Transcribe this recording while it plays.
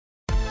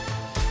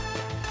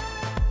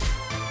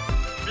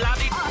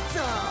Bloody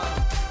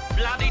awesome.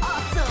 Bloody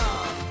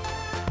awesome.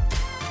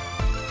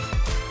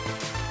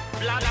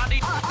 Bloody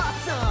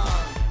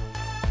awesome.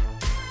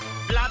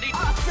 Bloody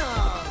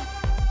awesome.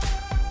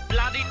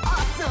 Bloody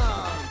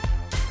awesome.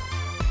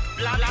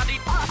 Bloody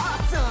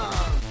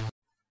awesome.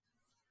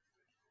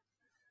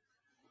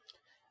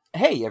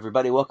 Hey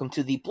everybody, welcome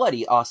to the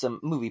Bloody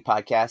Awesome Movie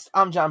Podcast.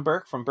 I'm John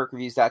Burke from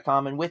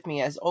BurkeReviews.com, and with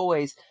me as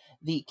always,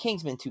 the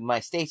Kingsman to my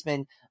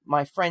statesman,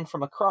 my friend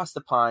from across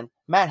the pond,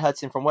 Matt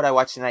Hudson from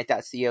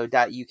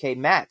whatIwatchtonight.co.uk.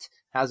 Matt,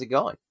 how's it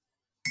going?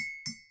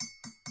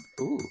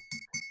 Ooh.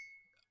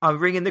 I'm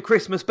ringing the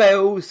Christmas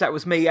bells. That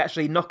was me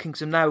actually knocking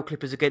some nail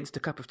clippers against a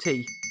cup of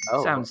tea.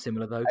 Oh, Sounds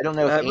similar though. I don't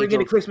know if ringing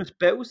the Christmas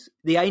bells.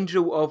 The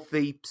angel of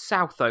the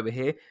South over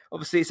here.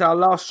 Obviously, it's our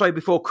last show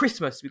before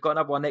Christmas. We've got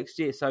another one next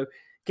year, so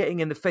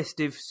getting in the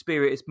festive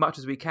spirit as much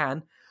as we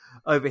can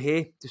over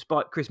here,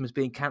 despite Christmas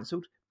being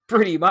cancelled,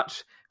 pretty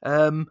much.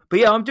 But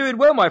yeah, I'm doing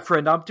well, my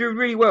friend. I'm doing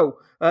really well.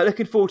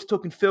 Looking forward to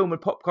talking film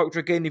and pop culture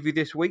again with you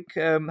this week.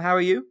 How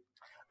are you?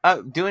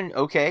 Doing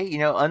okay. You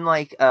know,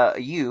 unlike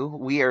you,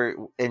 we are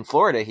in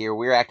Florida here.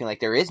 We're acting like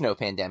there is no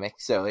pandemic,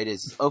 so it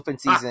is open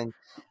season.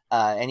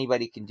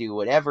 Anybody can do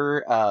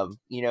whatever.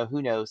 You know,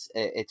 who knows?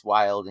 It's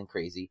wild and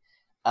crazy.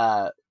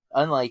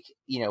 Unlike,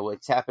 you know,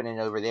 what's happening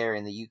over there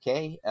in the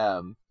UK.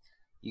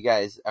 You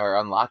guys are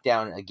on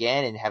lockdown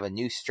again and have a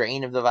new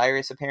strain of the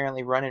virus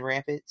apparently running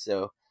rampant.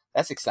 So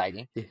that's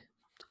exciting. Yeah.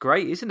 It's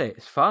great, isn't it?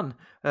 It's fun.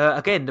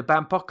 Again, the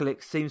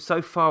Bampocalypse seems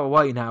so far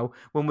away now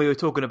when we were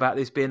talking about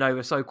this being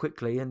over so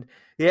quickly. And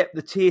yep,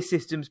 the tier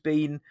system's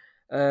been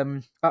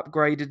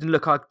upgraded. And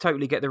look, I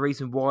totally get the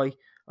reason why.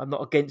 I'm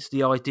not against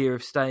the idea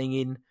of staying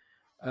in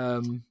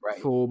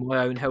for my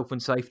own health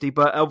and safety.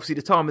 But obviously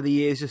the time of the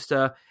year is just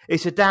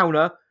it's a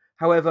downer.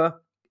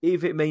 However,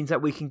 if it means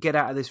that we can get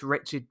out of this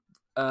wretched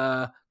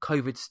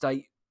COVID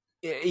state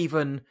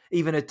even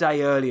a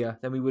day earlier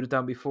than we would have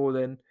done before,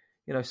 then,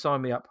 you know,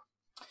 sign me up.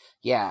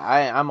 Yeah,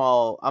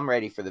 I'm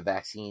ready for the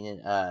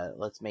vaccine.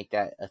 Let's make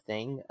that a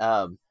thing.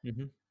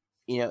 You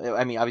know,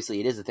 I mean, obviously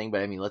it is a thing,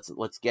 but I mean,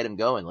 let's get them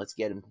going. Let's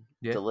get them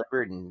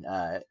delivered and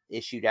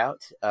issued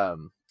out.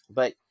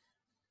 But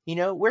you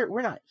know,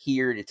 we're not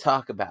here to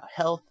talk about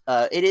health.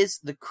 It is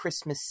the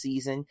Christmas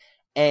season,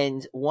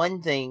 and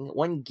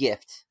one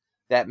gift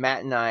that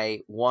Matt and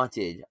I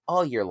wanted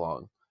all year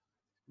long,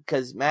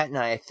 because Matt and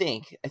I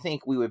think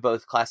we would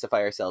both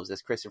classify ourselves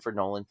as Christopher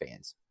Nolan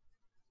fans.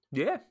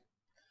 Yeah.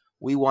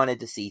 We wanted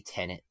to see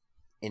Tenet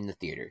in the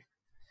theater.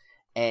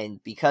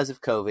 And because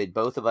of COVID,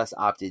 both of us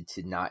opted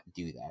to not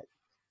do that.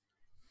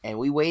 And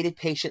we waited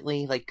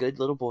patiently like good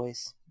little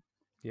boys.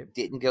 Yep.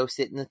 Didn't go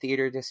sit in the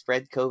theater to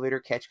spread COVID or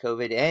catch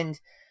COVID. And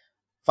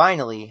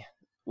finally,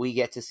 we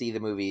get to see the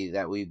movie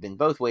that we've been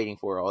both waiting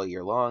for all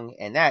year long.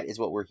 And that is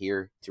what we're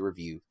here to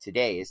review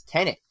today, is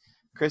Tenet.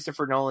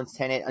 Christopher Nolan's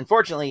Tenet.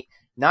 Unfortunately,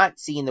 not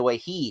seen the way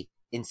he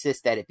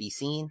insists that it be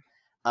seen.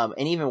 And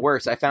even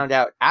worse, I found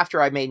out after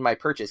I made my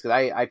purchase,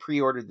 because I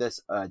pre-ordered this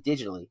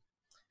digitally.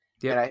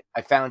 Yeah. And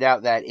I found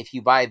out that if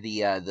you buy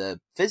the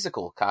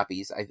physical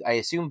copies, I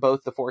assume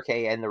both the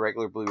 4K and the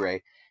regular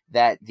Blu-ray,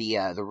 that the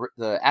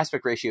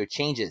aspect ratio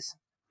changes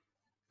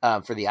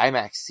for the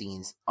IMAX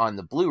scenes on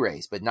the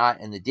Blu-rays, but not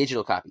in the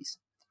digital copies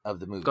of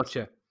the movie.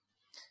 Gotcha.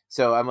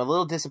 So I'm a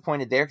little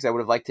disappointed there, because I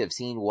would have liked to have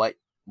seen what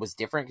was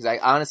different, because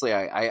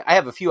I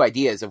have a few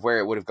ideas of where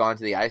it would have gone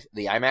to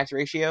the IMAX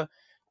ratio,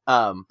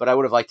 but I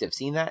would have liked to have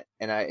seen that,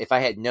 and if I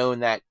had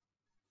known that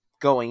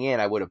going in,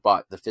 I would have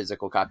bought the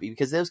physical copy,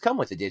 because those come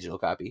with a digital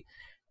copy.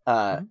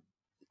 I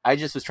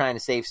just was trying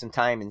to save some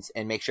time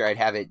and make sure I'd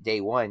have it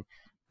day one,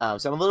 so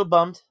I'm a little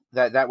bummed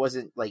that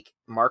wasn't like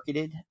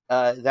marketed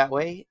that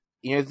way.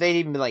 You know, if they'd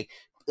even been like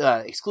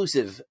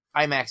exclusive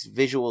IMAX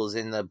visuals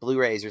in the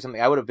Blu-rays or something,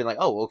 I would have been like,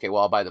 oh, okay,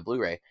 well, I'll buy the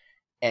Blu-ray.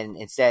 And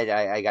instead,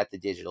 I got the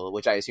digital,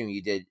 which I assume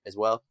you did as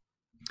well.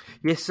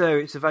 Yes, sir.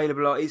 It's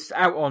available. It's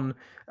out on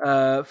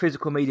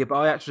physical media, but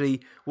I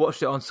actually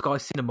watched it on Sky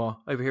Cinema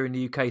over here in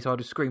the UK, so I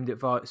just screened it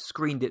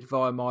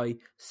via my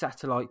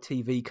satellite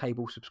TV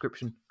cable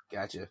subscription.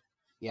 Gotcha.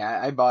 Yeah,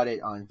 I bought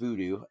it on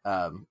Vudu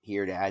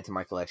here to add to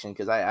my collection,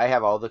 because I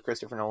have all the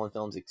Christopher Nolan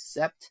films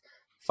except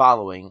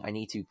Following. I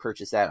need to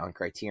purchase that on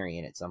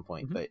Criterion at some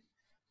point, but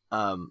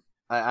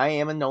I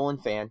am a Nolan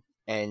fan,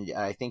 and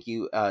I think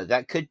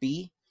that could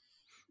be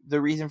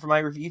the reason for my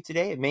review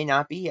today. It may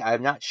not be.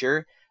 I'm not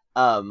sure.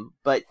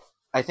 But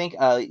I think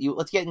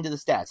let's get into the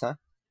stats, huh?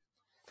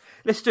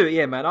 Let's do it,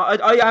 yeah, man.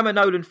 I am a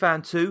Nolan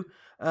fan too.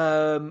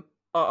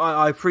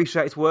 I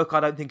appreciate his work. I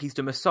don't think he's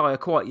the Messiah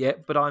quite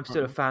yet, but I'm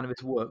still a fan of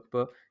his work.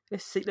 But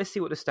let's see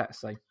what the stats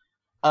say.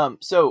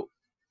 So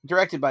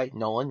directed by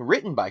Nolan,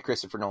 written by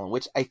Christopher Nolan,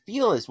 which I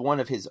feel is one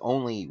of his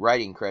only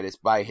writing credits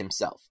by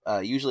himself.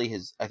 Usually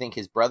I think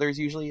his brother's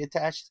usually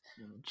attached.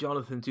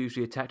 Jonathan's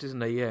usually attached,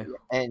 isn't he? Yeah.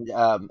 And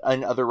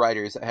other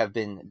writers have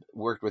been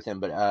worked with him,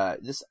 but I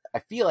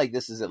feel like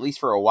this is, at least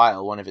for a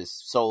while, one of his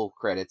sole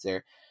credits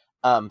there.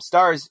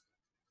 Stars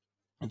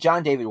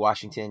John David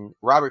Washington,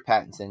 Robert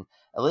Pattinson,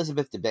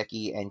 Elizabeth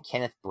Debicki, and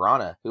Kenneth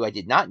Branagh, who I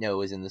did not know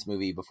was in this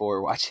movie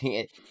before watching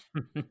it.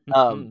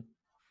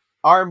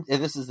 armed,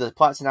 this is the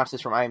plot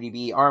synopsis from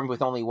IMDb, armed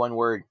with only one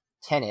word,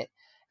 Tenet,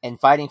 and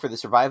fighting for the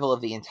survival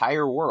of the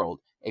entire world,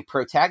 a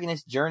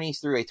protagonist journeys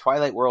through a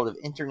twilight world of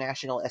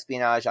international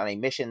espionage on a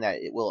mission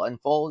that it will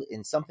unfold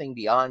in something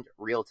beyond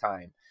real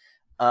time.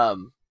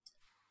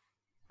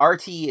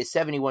 RT is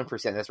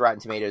 71%. That's Rotten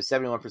Tomatoes,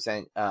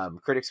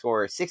 71% critic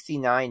score,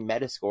 69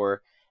 Metascore,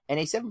 and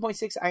a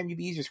 7.6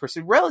 IMDb user score.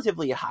 So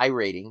relatively a high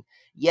rating.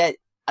 Yet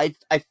I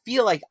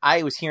feel like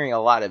I was hearing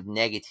a lot of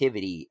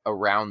negativity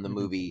around the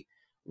movie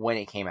when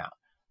it came out.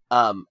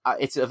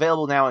 It's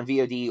available now on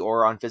VOD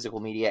or on physical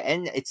media,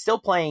 and it's still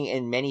playing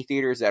in many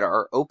theaters that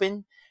are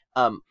open.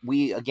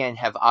 We, again,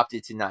 have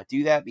opted to not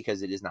do that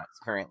because it is not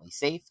currently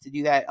safe to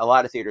do that. A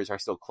lot of theaters are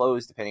still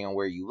closed depending on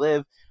where you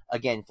live.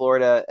 Again,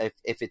 Florida,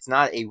 if it's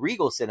not a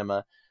Regal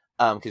cinema,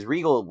 because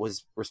Regal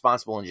was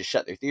responsible and just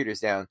shut their theaters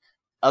down,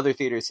 other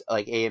theaters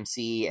like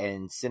AMC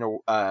and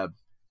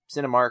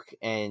Cinemark,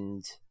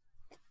 and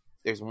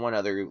there's one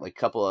other, like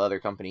couple of other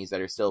companies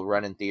that are still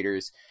running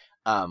theaters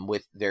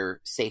with their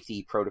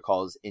safety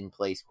protocols in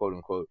place, quote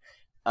unquote.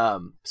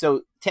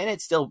 So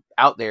Tenet's still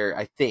out there,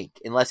 I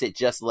think, unless it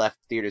just left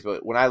theaters.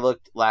 But when I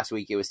looked last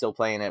week, it was still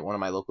playing at one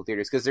of my local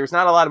theaters because there's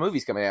not a lot of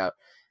movies coming out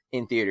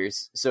in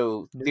theaters.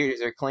 So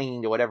theaters are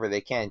clinging to whatever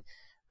they can.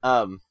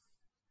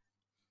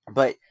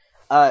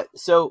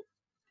 So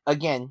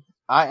again,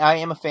 I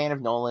am a fan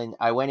of Nolan.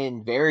 I went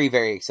in very,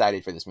 very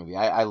excited for this movie.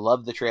 I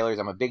love the trailers.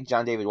 I'm a big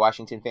John David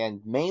Washington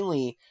fan,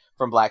 mainly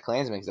from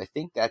BlacKkKlansman, because I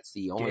think that's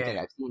the only thing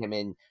I've seen him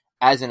in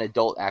as an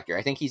adult actor.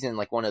 I think he's in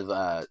like one of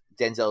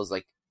Denzel's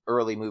like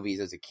early movies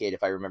as a kid,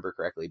 if I remember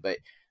correctly. But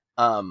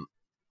and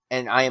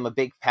I am a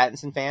big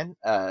Pattinson fan,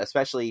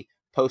 especially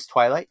post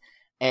Twilight.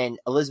 And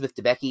Elizabeth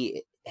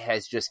Debicki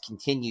has just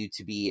continued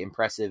to be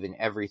impressive in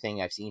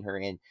everything I've seen her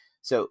in.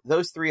 So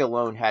those three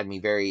alone had me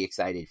very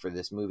excited for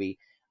this movie.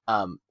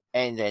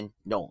 And then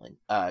Nolan.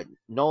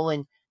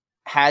 Nolan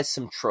has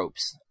some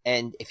tropes,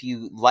 and if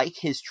you like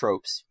his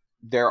tropes,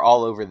 they're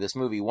all over this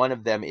movie. One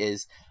of them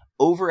is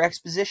over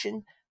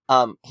exposition.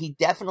 He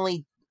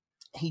definitely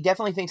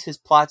thinks his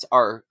plots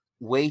are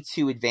way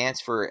too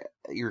advanced for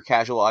your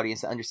casual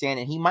audience to understand,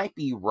 and he might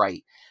be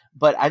right.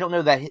 But I don't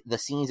know that the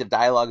scenes of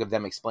dialogue of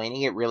them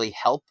explaining it really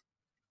help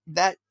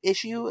that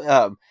issue.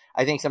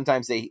 I think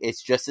sometimes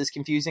it's just as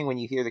confusing when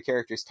you hear the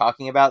characters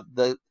talking about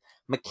the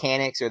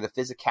mechanics or the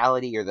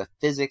physicality or the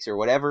physics or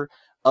whatever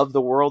of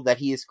the world that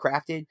he has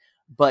crafted.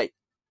 But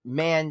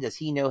man, does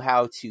he know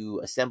how to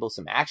assemble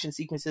some action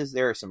sequences.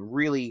 There are some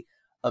really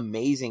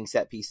amazing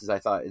set pieces, I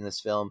thought, in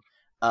this film.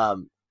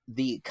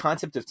 The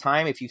concept of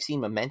time, if you've seen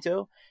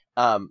Memento,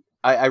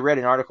 I read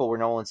an article where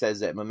Nolan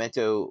says that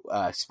Memento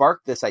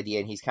sparked this idea,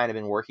 and he's kind of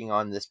been working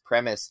on this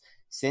premise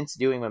since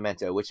doing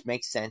Memento, which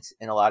makes sense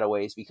in a lot of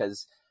ways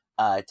because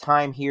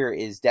time here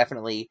is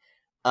definitely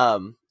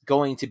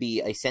going to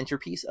be a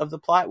centerpiece of the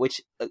plot,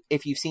 which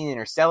if you've seen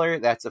Interstellar,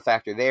 that's a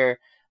factor there.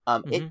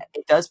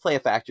 It does play a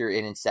factor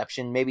in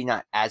Inception, maybe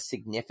not as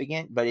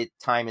significant, but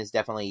time is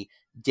definitely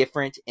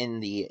different in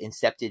the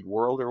Incepted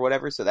world or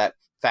whatever, so that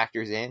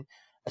factors in,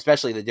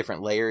 especially the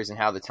different layers and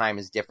how the time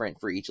is different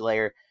for each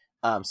layer.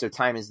 So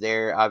time is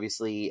there,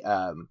 obviously.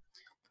 And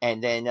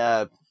then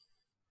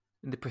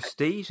in The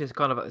Prestige, is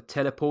kind of a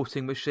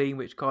teleporting machine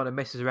which kind of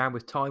messes around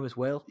with time as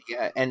well.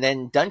 Yeah, and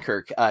then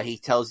Dunkirk, he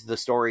tells the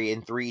story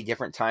in 3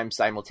 different times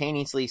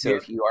simultaneously. So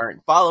if you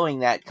aren't following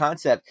that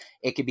concept,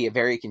 it could be a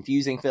very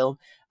confusing film.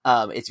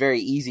 It's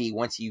very easy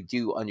once you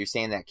do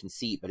understand that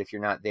conceit, but if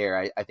you're not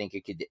there, I think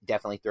it could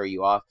definitely throw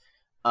you off.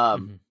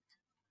 And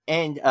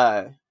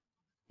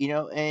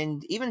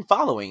and even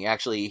following,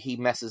 actually, he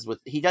messes with.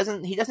 He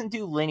doesn't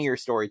do linear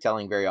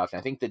storytelling very often.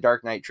 I think the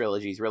Dark Knight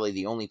trilogy is really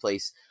the only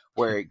place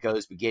where it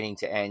goes beginning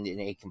to end in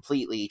a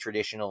completely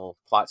traditional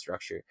plot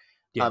structure.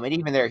 Yeah. And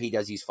even there, he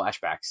does use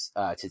flashbacks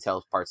to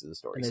tell parts of the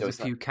story. And there's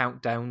a few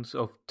countdowns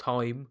of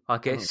time, I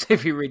guess,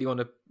 if you really want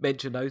to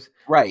mention those.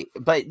 Right.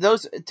 But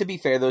those, to be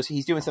fair,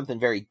 he's doing something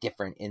very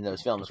different in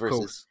those films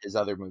versus his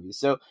other movies.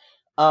 So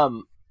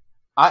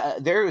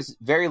there was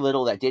very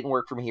little that didn't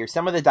work for me here.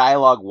 Some of the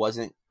dialogue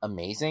wasn't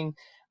amazing.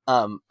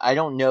 I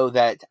don't know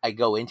that I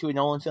go into a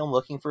Nolan film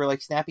looking for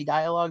like snappy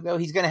dialogue, though.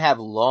 He's going to have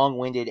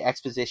long-winded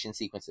exposition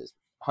sequences,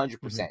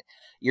 100%.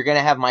 You're going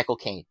to have Michael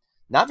Caine.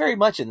 Not very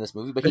much in this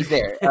movie, but he's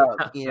there.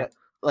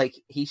 Like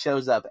he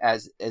shows up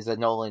as a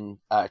Nolan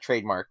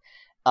trademark,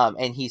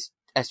 and he's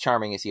as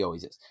charming as he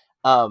always is.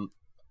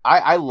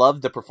 I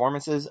love the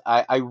performances.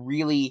 I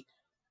really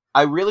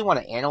want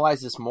to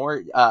analyze this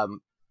more.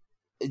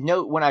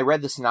 Note when I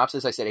read the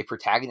synopsis, I said a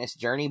protagonist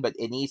journey, but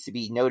it needs to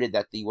be noted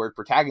that the word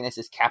protagonist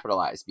is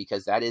capitalized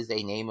because that is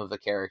a name of a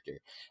character.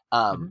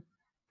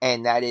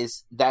 And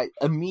that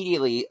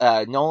immediately,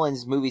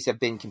 Nolan's movies have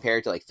been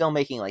compared to like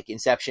filmmaking, like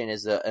Inception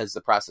is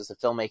the process of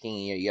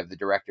filmmaking. You have the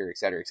director, et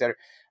cetera, et cetera.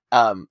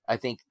 I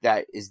think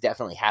that is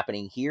definitely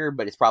happening here,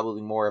 but it's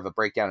probably more of a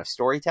breakdown of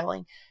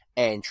storytelling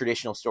and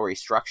traditional story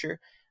structure.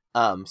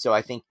 So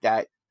I think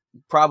that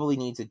probably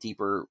needs a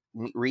deeper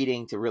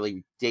reading to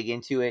really dig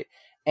into it.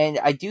 And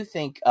I do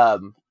think, I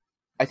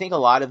think a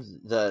lot of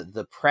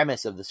the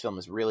premise of this film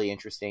is really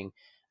interesting.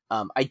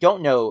 I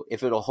don't know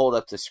if it'll hold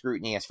up to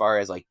scrutiny as far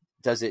as like,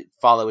 does it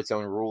follow its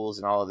own rules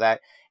and all of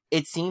that.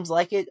 It seems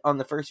like it on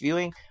the first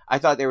viewing. I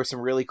thought there were some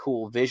really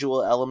cool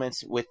visual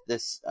elements with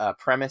this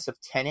premise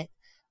of Tenet.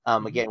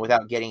 Again,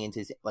 without getting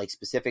into like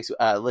specifics,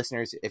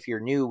 listeners, if you're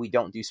new, we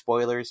don't do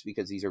spoilers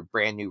because these are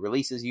brand new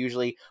releases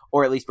usually,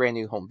 or at least brand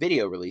new home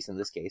video release in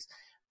this case.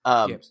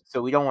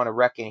 So we don't want to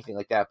wreck anything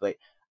like that. But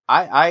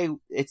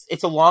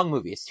it's a long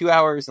movie. It's 2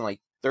 hours and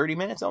like 30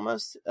 minutes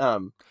almost.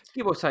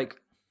 Give or take.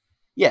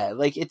 Yeah,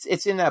 like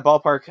it's in that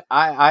ballpark.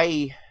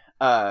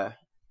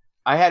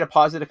 I had to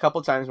pause it a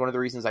couple times. One of the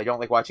reasons I don't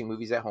like watching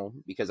movies at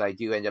home, because I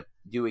do end up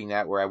doing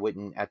that where I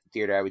wouldn't at the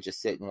theater. I would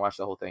just sit and watch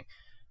the whole thing.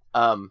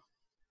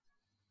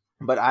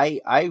 But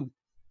I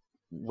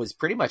was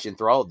pretty much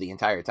enthralled the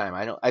entire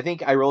time. I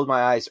think I rolled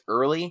my eyes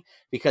early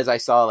because I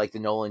saw like the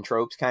Nolan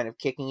tropes kind of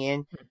kicking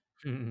in.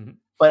 Mm-hmm.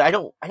 But I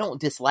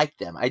don't dislike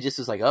them. I just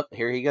was like, oh,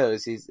 here he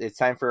goes. It's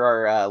time for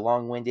our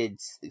long-winded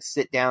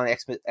sit-down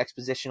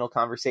expositional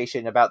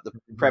conversation about the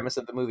premise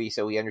of the movie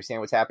so we understand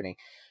what's happening.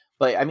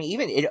 But I mean,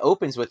 even it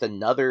opens with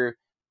another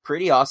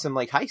pretty awesome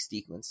like heist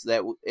sequence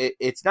that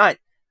it's not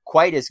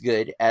quite as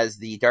good as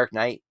the Dark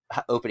Knight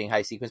opening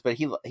heist sequence, but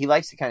he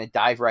likes to kind of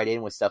dive right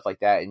in with stuff like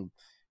that, and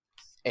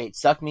it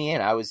sucked me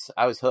in. I was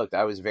hooked.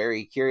 I was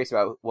very curious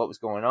about what was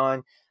going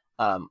on,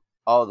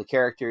 all the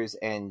characters,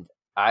 and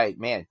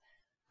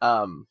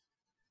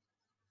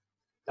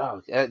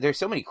there's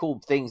so many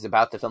cool things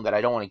about the film that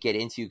I don't want to get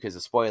into because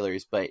of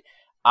spoilers, but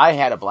I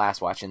had a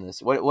blast watching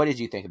this. What did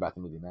you think about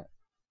the movie, Matt?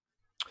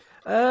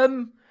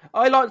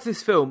 I liked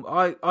this film.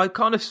 I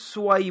kind of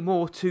sway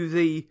more to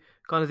the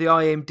kind of the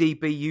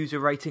IMDb user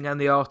rating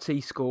and the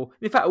RT score.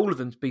 In fact, all of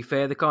them, to be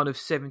fair, the kind of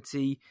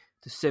 70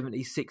 to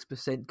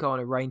 76%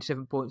 kind of range,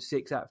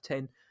 7.6 out of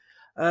 10.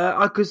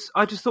 Because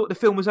I just thought the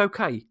film was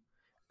okay.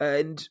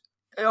 And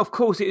of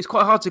course, it was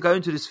quite hard to go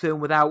into this film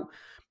without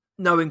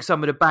knowing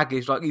some of the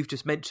baggage, like you've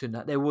just mentioned,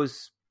 that there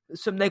was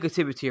some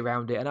negativity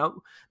around it. And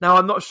now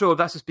I'm not sure if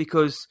that's just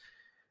because,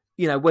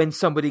 you know, when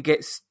somebody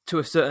gets to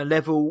a certain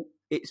level,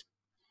 it's,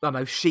 I don't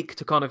know, chic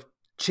to kind of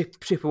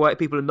chip away at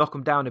people and knock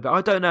them down a bit.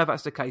 I don't know if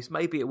that's the case.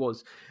 Maybe it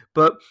was.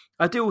 But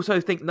I do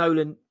also think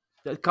Nolan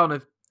kind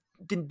of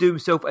didn't do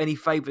himself any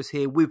favours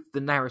here with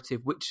the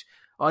narrative, which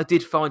I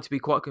did find to be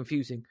quite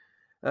confusing.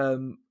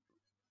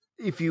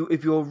 If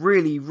you're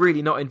really,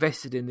 really not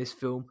invested in this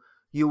film,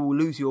 you will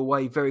lose your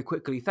way very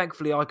quickly.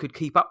 Thankfully, I could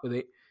keep up with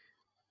it,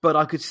 but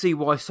I could see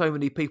why so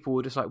many people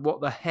were just like,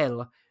 what the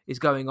hell is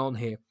going on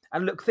here?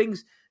 And look,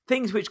 things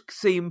which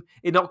seem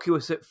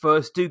innocuous at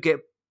first do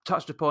get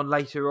touched upon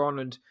later on,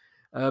 and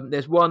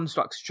there's one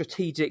like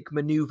strategic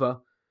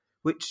maneuver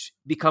which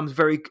becomes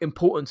very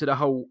important to the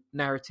whole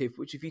narrative,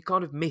 which if you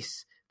kind of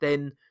miss,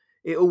 then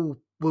it all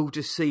will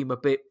just seem a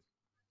bit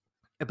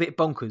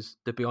bonkers,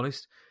 to be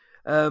honest.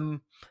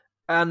 And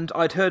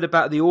I'd heard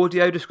about the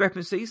audio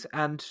discrepancies,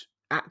 and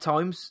at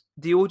times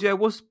the audio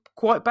was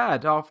quite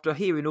bad. After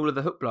hearing all of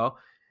the hoopla,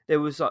 there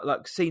was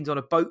like scenes on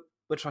a boat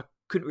which I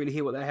couldn't really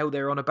hear what the hell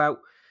they're on about.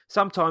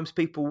 Sometimes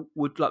people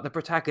would, like the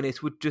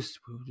protagonist would just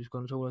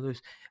going to talk like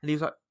this, and he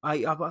was like,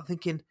 I'm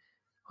thinking,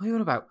 what are you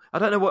on about? I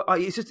don't know what.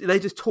 It's just they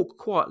just talk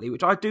quietly,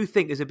 which I do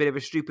think is a bit of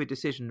a stupid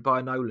decision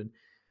by Nolan,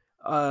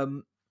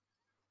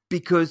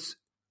 because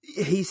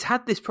he's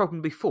had this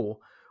problem before.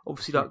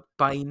 Obviously, like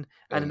Bane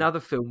and in other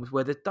films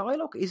where the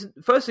dialogue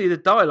isn't. Firstly, the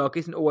dialogue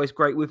isn't always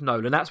great with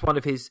Nolan. That's one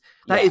of his.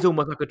 That is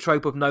almost like a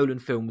trope of Nolan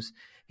films.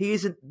 He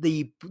isn't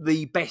the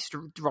best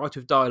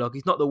writer of dialogue.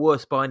 He's not the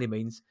worst by any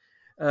means.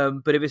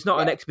 But if it's not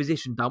an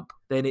exposition dump,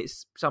 then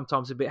it's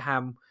sometimes a bit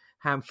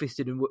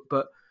ham-fisted.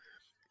 But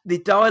the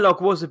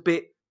dialogue was a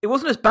bit. It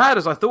wasn't as bad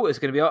as I thought it was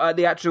going to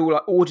be. The actual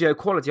audio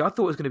quality, I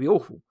thought it was going to be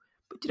awful.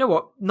 But you know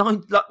what?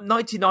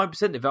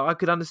 99% of it I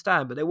could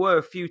understand. But there were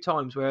a few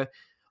times where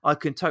I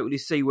can totally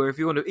see where if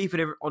you're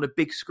even on a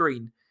big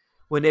screen,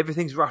 when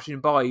everything's rushing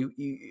by,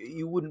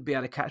 you wouldn't be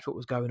able to catch what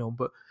was going on.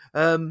 But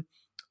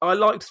I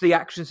liked the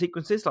action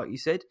sequences, like you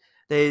said.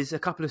 There's a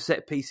couple of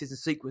set pieces and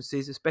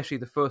sequences, especially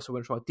the first one,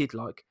 which I did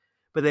like.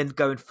 But then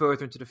going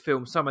further into the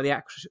film, some of the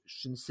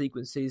action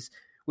sequences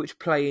which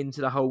play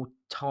into the whole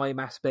time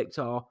aspect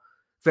are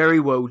very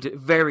well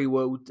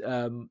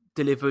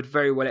delivered,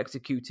 very well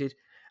executed,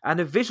 and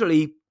are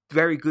visually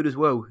very good as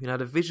well. You know,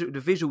 the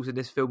visuals in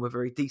this film are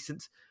very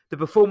decent. The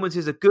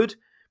performances are good.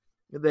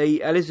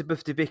 The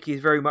Elizabeth Debicki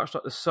is very much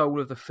like the soul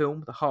of the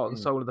film, the heart and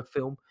soul of the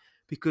film,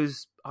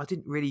 because I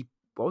wasn't really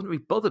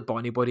bothered by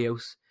anybody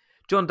else.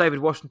 John David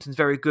Washington's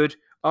very good.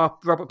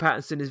 Robert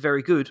Pattinson is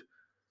very good,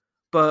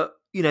 but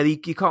you know you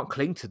can't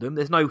cling to them.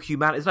 There's no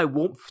humanity, there's no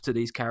warmth to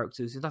these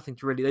characters. There's nothing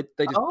to really.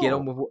 They just get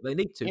on with what they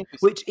need to,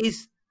 which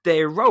is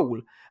their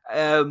role.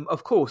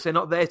 Of course, they're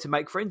not there to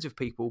make friends with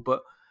people,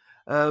 but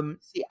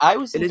see, I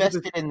was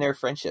invested in their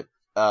friendship.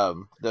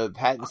 The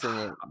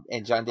Pattinson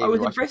and John David. I was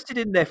Washington. invested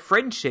in their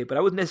friendship, but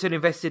I wasn't necessarily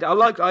invested. I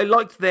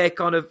liked their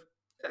kind of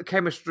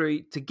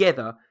chemistry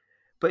together,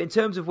 but in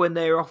terms of when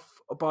they're off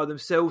by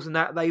themselves and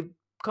that, they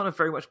kind of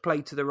very much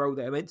played to the role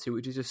they're meant to,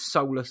 which is just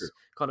soulless,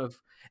 kind of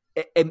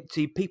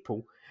empty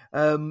people.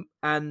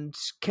 And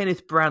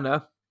Kenneth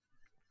Branagh,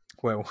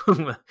 well,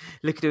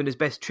 look doing his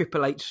best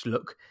Triple H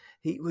look.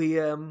 It's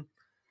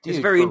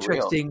Dude, very for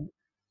interesting.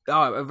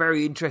 A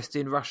very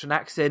interesting Russian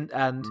accent,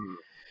 and Mm.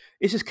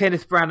 it's just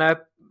Kenneth Branagh.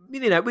 We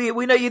know what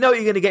you're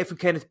going to get from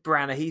Kenneth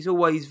Branagh. He's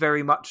always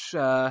very much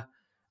an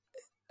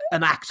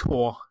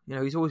actor.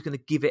 He's always going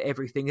to give it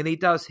everything, and he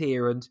does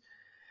here. And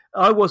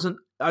I wasn't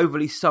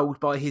overly sold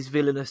by his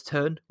villainous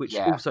turn, which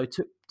also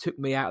took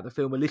me out of the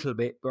film a little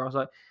bit. Where I was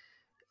like,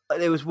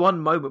 there was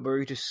one moment where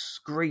he just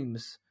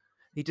screams.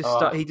 He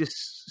just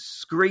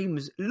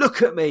screams,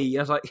 "Look at me!"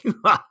 I was like,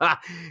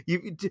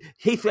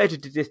 Heath Ledger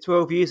did this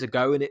 12 years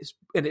ago, and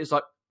it's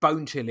like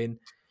bone chilling.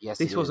 Yes,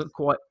 this wasn't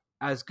quite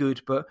as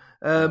good, but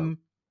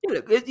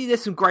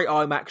there's some great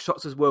IMAX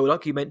shots as well.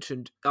 Like you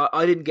mentioned,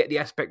 I didn't get the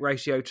aspect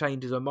ratio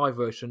changes on my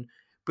version,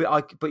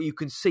 but you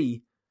can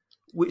see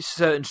which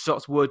certain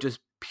shots were just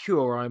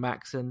pure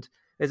IMAX. And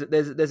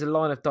there's a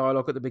line of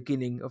dialogue at the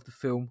beginning of the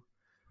film,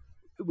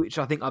 which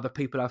I think other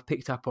people have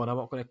picked up on. I'm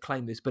not going to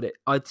claim this, but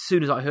as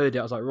soon as I heard it,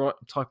 I was like, right,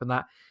 I'm typing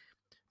that.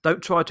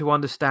 Don't try to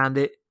understand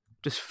it,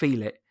 just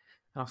feel it.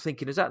 And I was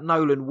thinking, is that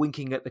Nolan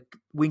winking at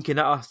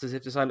us as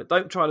if to say, look,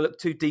 don't try to look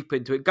too deep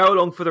into it. Go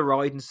along for the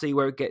ride and see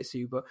where it gets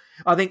you. But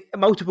I think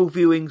multiple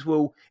viewings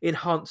will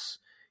enhance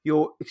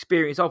your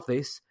experience of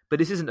this. But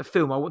this isn't a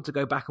film I want to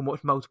go back and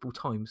watch multiple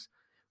times.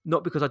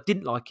 Not because I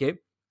didn't like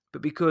it,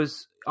 but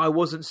because I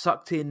wasn't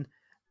sucked in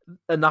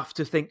enough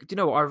to think, do you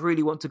know what, I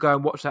really want to go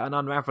and watch that and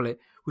unravel it,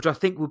 which I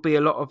think would be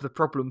a lot of the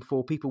problem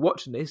for people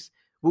watching this.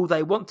 Will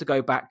they want to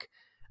go back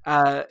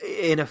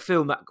in a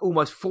film that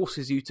almost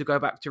forces you to go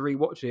back to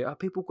rewatch it? Are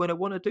people going to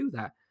want to do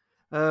that?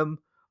 I'm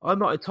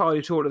not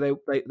entirely sure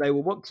that they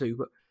will want to,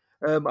 but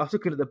I was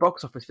looking at the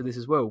box office for this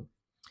as well.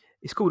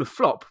 It's called a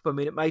flop. I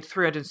mean, it made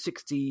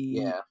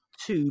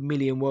 362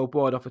 million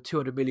worldwide off a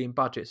 200 million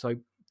budget. So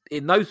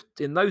in those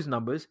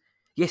numbers,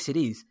 yes, it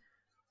is.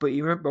 But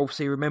you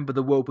remember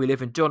the world we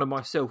live in. John and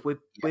myself, we're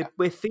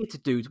theatre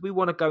dudes. We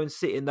want to go and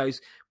sit in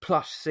those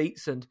plush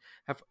seats and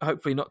have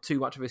hopefully not too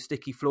much of a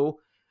sticky floor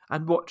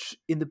and watch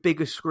in the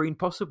biggest screen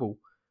possible.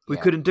 We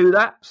couldn't do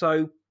that,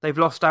 so they've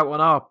lost out on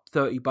our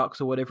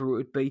 $30 or whatever it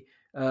would be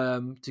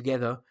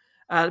together.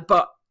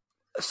 But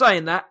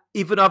saying that,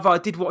 even if I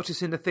did watch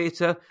this in the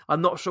theatre,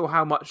 I'm not sure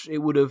how much it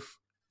would have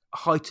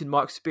heightened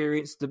my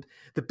experience.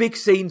 The big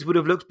scenes would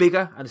have looked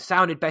bigger and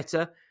sounded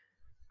better,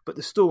 but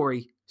the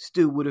story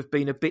still would have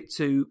been a bit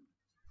too.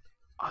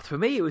 For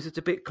me, it was just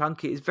a bit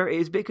clunky.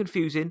 It's a bit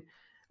confusing.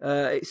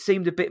 It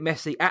seemed a bit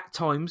messy at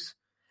times,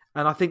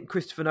 and I think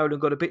Christopher Nolan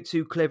got a bit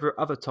too clever at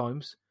other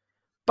times.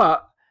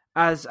 But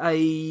as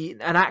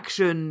an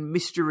action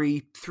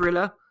mystery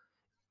thriller,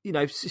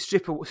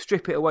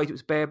 strip it away to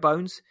its bare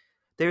bones.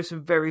 There are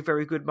some very,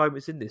 very good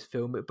moments in this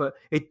film, but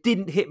it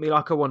didn't hit me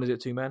like I wanted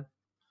it to, man.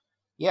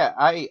 Yeah,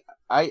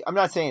 I'm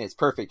not saying it's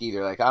perfect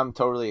either. Like, I'm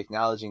totally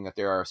acknowledging that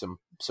there are some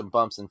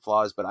bumps and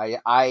flaws, but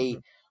I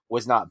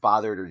was not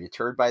bothered or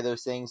deterred by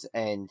those things.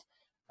 And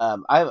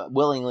I'm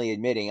willingly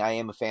admitting I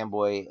am a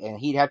fanboy, and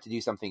he'd have to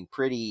do something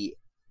pretty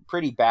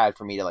bad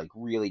for me to like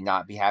really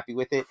not be happy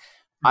with it.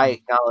 Mm-hmm. I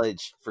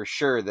acknowledge for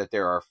sure that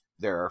there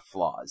are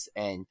flaws,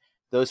 and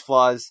those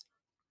flaws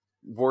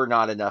were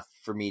not enough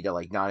for me to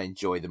like not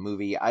enjoy the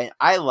movie.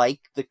 I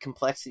like the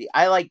complexity.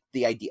 I like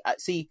the idea.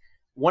 See,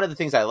 one of the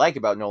things I like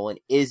about Nolan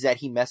is that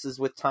he messes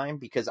with time,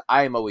 because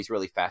I am always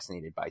really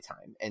fascinated by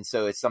time. And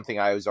so it's something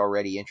I was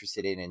already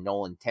interested in, and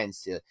Nolan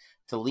tends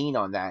to lean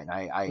on that. And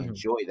I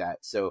enjoy that.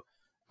 So,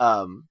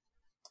 and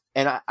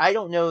I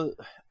don't know,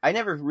 I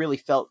never really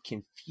felt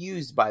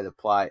confused by the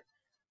plot,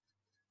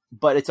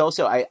 but it's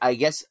also, I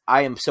guess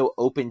I am so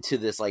open to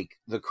this, like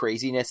the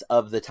craziness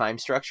of the time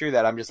structure,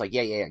 that I'm just like,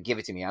 yeah, give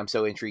it to me. I'm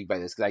so intrigued by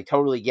this, because I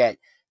totally get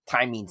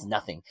time means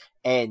nothing,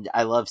 and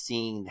I love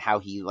seeing how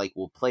he like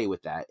will play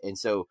with that. And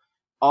so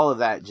all of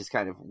that just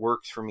kind of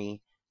works for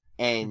me.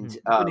 And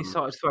when he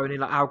started throwing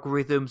in like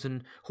algorithms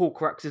and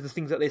Horcruxes and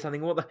things like this, I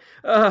think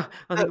right,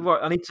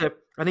 I need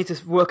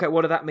to work out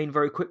what does that mean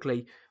very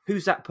quickly.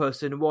 Who's that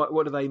person?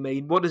 What do they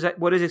mean? What does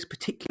this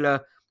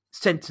particular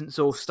sentence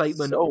or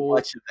statement so or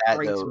much of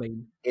that though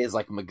mean? Is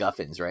like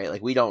MacGuffins, right?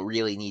 Like, we don't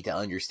really need to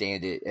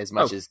understand it as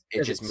much as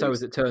it just moves. So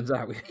as it turns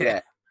out.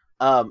 Yeah.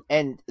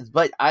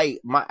 But I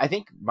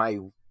think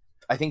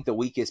the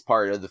weakest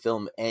part of the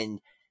film,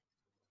 and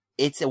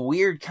it's a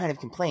weird kind of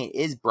complaint,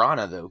 is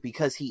Branagh though,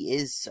 because he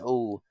is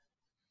so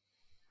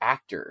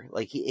actor.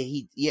 Like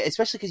he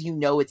especially because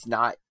it's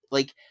not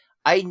like,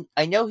 I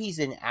know he's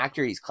an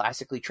actor, he's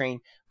classically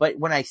trained, but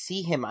when I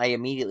see him, I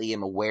immediately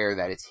am aware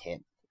that it's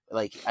him.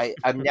 Like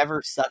I'm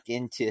never sucked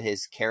into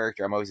his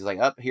character. I'm always like,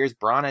 here's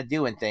Branagh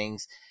doing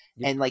things.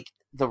 Yep. And like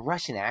the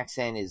Russian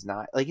accent is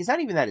not like, it's not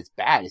even that it's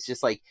bad. It's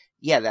just like,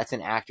 yeah, that's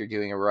an actor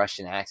doing a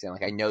Russian accent.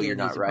 Like, I know you're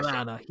not Russian.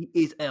 Branagh. He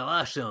is a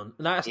Russian.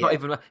 No, that's not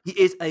even. He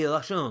is a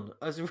Russian.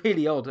 That's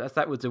really odd.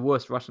 That was the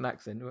worst Russian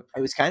accent.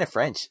 It was kind of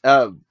French,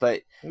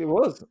 but it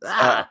was.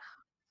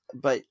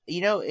 But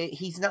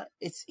he's not.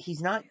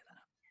 He's not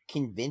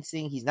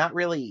convincing. He's not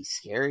really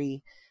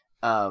scary.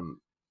 I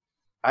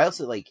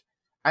also like.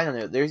 I don't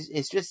know.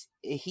 It's just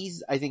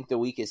he's. I think the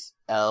weakest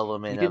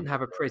element. He didn't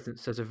have a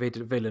presence as a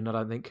villain. I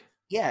don't think.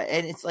 Yeah,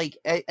 and it's like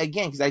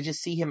again because I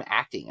just see him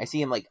acting. I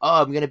see him like,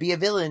 oh, I'm gonna be a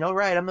villain. All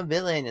right, I'm a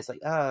villain. It's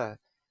like,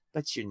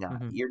 but you're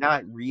not. You're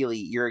not really.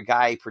 You're a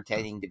guy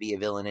pretending to be a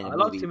villain in a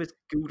movie. I liked him as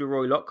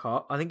Gilderoy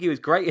Lockhart. I think he was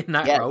great in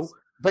that role.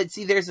 But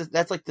see,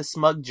 that's like the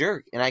smug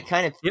jerk, and I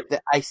kind of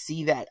I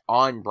see that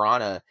on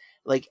Branagh.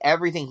 Like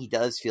everything he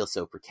does feels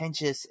so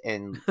pretentious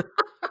and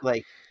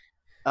like,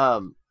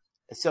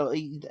 so.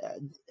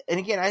 And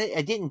again,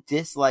 I didn't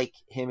dislike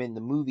him in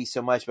the movie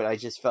so much, but I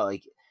just felt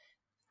like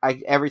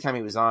every time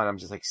he was on, I'm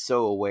just like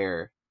so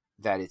aware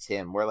that it's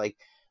him. Where like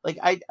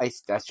I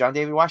that's John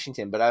David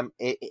Washington, but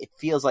it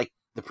feels like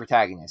the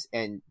protagonist,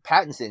 and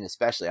Pattinson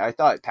especially. I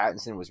thought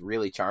Pattinson was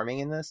really charming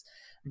in this,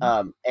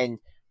 and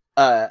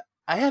I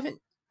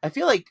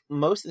feel like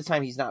most of the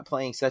time he's not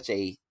playing such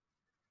a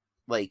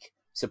like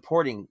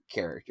supporting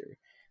character.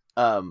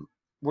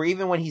 Where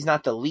even when he's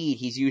not the lead,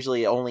 he's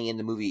usually only in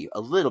the movie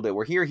a little bit.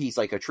 Where here he's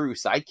like a true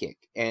sidekick,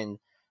 and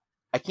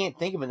I can't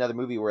think of another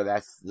movie where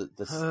that's the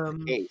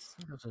case.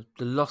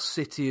 The Lost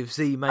City of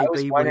Z, maybe. I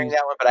was wondering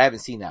that one, but I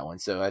haven't seen that one,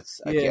 so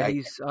that's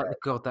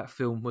God, that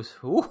film was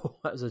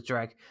that was a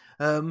drag.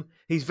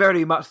 He's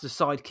very much the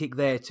sidekick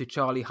there to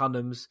Charlie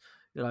Hunnam's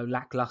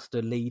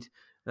lackluster lead.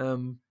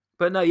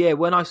 But no, yeah,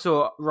 when I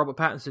saw Robert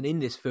Pattinson in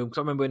this film, because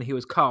I remember when he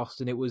was cast,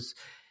 and it was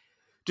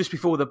just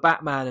before the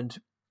Batman, and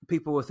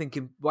people were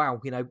thinking,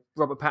 wow,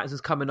 Robert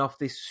Pattinson's coming off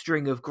this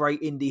string of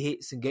great indie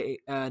hits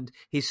and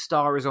his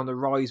star is on the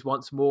rise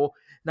once more.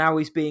 Now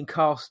he's being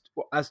cast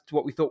as to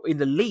what we thought in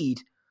the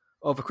lead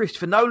of a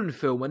Christopher Nolan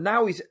film, and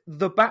now he's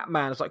the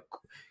Batman. It's like,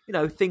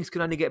 things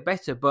can only get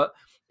better. But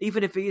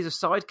even if he is a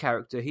side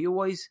character, he's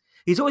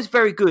always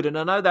very good. And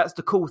I know that's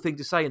the cool thing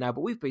to say now,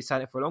 but we've been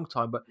saying it for a long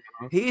time. But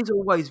he is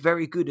always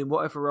very good in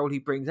whatever role he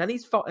brings, and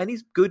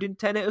he's good in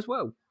Tenet as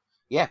well.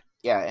 Yeah,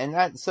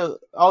 and so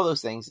all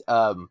those things.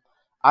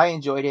 I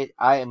enjoyed it.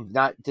 I am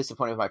not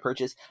disappointed with my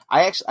purchase.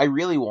 I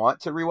really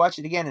want to rewatch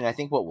it again, and I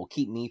think what will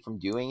keep me from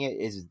doing it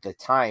is the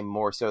time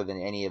more so than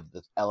any of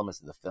the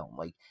elements of the film.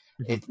 Like,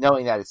 it's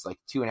knowing that it's like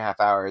 2.5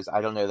 hours.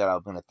 I don't know that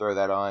I'm going to throw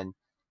that on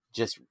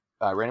just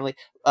randomly.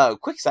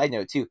 Quick side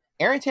note too: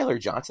 Aaron Taylor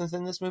Johnson's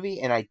in this movie,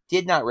 and I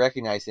did not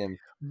recognize him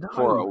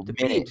for a minute.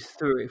 Beard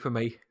threw it for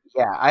me.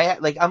 Yeah,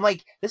 I'm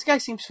like, this guy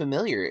seems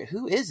familiar.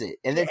 Who is it?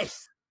 And then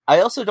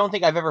I also don't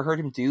think I've ever heard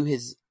him do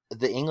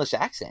the English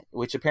accent,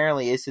 which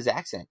apparently is his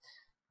accent.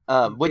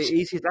 Which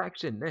is his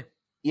accent, yeah.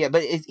 Yeah,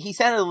 but he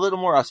sounded a little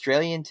more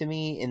Australian to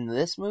me in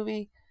this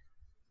movie.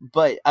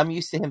 But I'm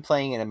used to him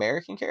playing an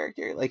American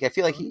character. Like, I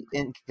feel like he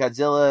in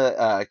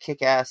Godzilla,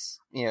 Kick-Ass,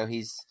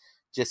 he's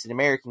just an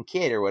American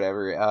kid or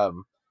whatever.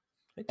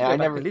 I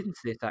never listened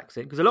to this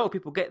accent because a lot of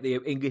people get the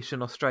English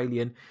and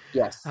Australian.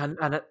 Yes,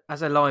 and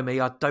as a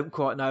limey, I don't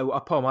quite know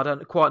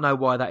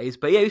why that is.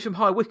 But yeah, he's from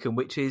High Wycombe,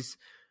 which is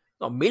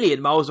not a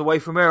million miles away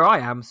from where I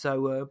am.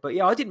 So, but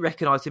yeah, I didn't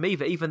recognise him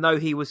either, even though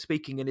he was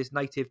speaking in his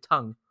native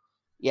tongue.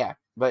 Yeah,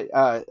 but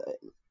I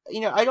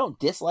don't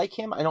dislike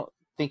him. I don't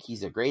think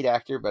he's a great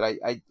actor, but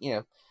I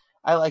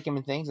like him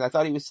in things, and I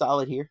thought he was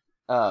solid here.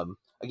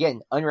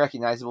 Again,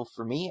 unrecognizable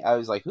for me. I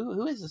was like,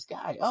 who is this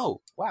guy?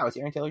 Oh, wow, it's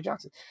Aaron Taylor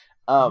Johnson.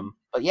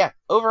 But yeah,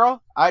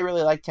 overall, I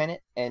really like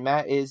Tenet, and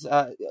Matt is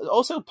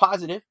also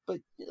positive, but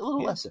a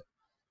little less so.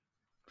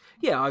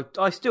 Yeah,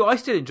 I still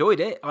enjoyed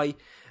it. I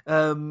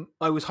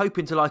was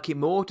hoping to like it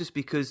more just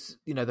because,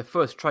 the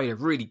first trailer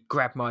really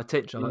grabbed my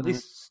attention. I'm like,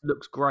 this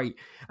looks great.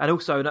 And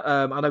also,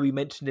 I know we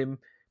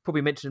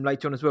probably mention him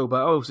later on as well,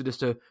 but also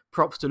just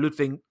props to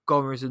Ludwig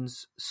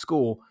Göransson's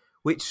score,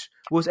 which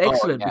was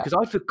excellent because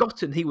I'd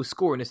forgotten he was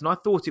scoring this, and I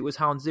thought it was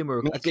Hans Zimmer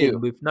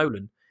again with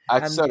Nolan.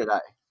 So did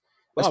I.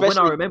 Especially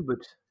when I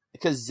remembered.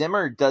 Because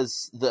Zimmer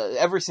does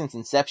ever since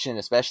Inception,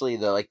 especially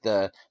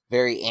the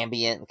very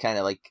ambient kind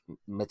of like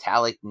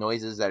metallic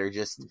noises that are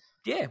just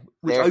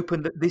which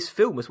opened this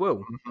film as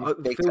well.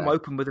 The film time.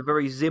 Opened with a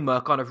very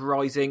Zimmer kind of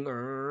rising,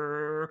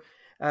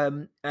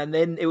 and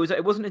then it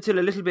wasn't until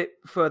a little bit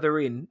further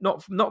in,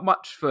 not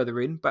much further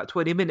in, about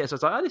 20 minutes. I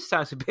was like, oh, this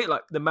sounds a bit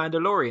like The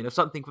Mandalorian or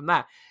something from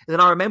that. And then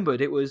I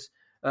remembered it was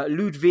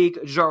Ludwig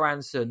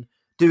Göransson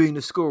doing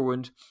the score,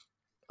 and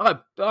I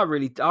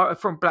really,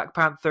 from Black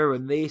Panther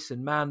and this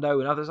and Mando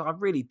and others, I'm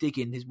really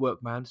digging his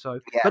work, man. So,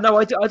 but no,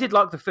 I did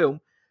like the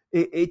film.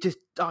 I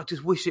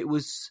just wish it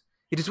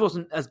just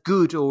wasn't as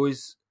good or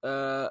as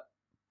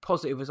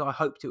positive as I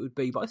hoped it would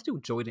be, but I still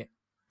enjoyed it.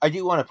 I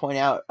do want to point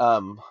out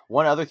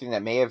one other thing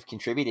that may have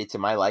contributed to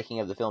my liking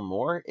of the film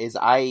more is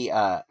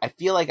I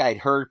feel like I'd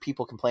heard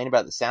people complain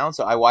about the sound,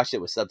 so I watched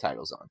it with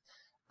subtitles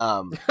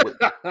on.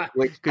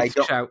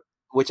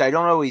 Which I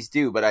don't always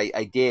do, but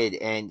I did.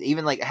 And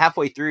even like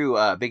halfway through,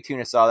 Big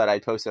Tuna saw that I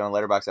posted on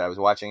Letterboxd that I was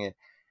watching it.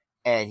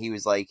 And he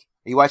was like,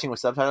 "Are you watching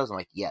with subtitles?" I'm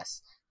like,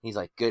 "Yes." He's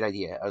like, "Good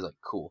idea." I was like,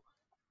 "Cool."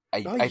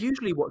 I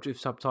usually watch with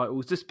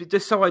subtitles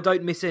just so I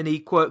don't miss any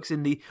quirks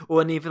in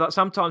or any of that.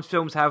 Sometimes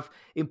films have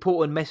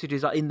important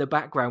messages in the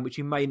background, which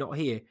you may not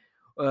hear.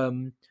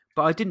 But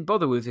I didn't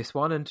bother with this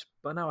one.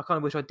 But now I kind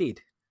of wish I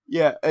did.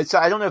 Yeah, so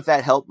I don't know if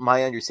that helped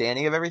my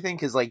understanding of everything,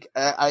 because like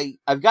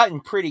I've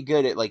gotten pretty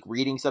good at like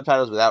reading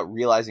subtitles without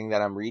realizing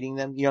that I'm reading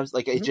them.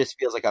 It just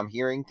feels like I'm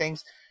hearing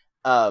things.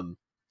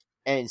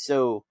 And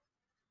so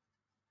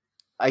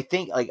I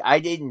think like I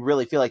didn't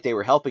really feel like they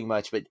were helping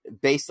much, but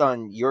based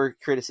on your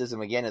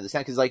criticism again of the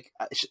sound, because like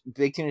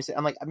Big Tuna said,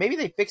 I'm like maybe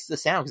they fixed the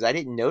sound because I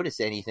didn't notice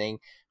anything,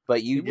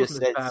 but you It just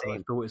wasn't as said bad as same. I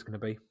thought it was going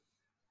to be.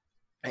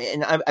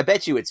 And I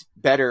bet you it's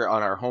better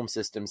on our home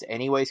systems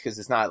anyways, because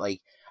it's not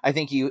like I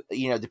think you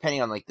know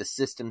depending on like the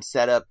system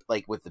setup,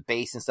 like with the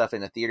bass and stuff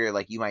in the theater,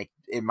 like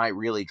it might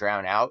really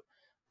drown out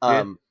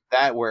Yeah.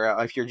 that where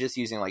if you're just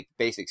using like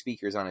basic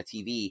speakers on a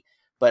TV.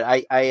 But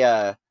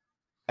I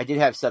did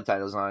have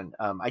subtitles on.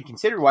 I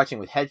considered watching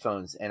with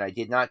headphones, and I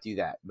did not do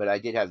that, but I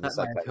did have the That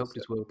may have subtitles. helped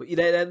as well. But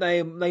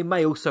they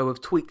may also have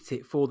tweaked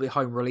it for the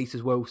home release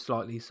as well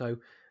slightly. So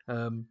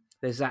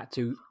there's that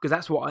too, because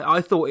that's what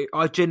I thought.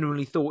 I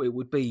genuinely thought it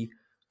would be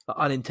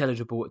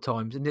unintelligible at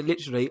times, and it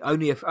literally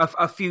only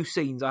a few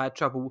scenes I had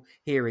trouble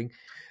hearing.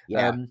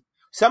 Yeah,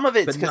 some of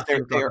it's but because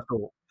nothing like I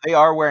thought. they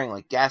are wearing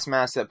like gas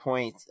masks at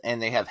points,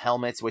 and they have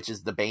helmets, which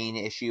is the Bane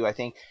issue. I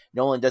think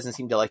Nolan doesn't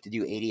seem to like to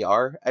do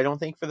ADR. I don't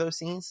think for those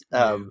scenes.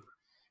 No.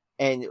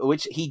 And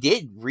which he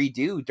did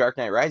redo Dark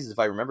Knight Rises, if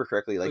I remember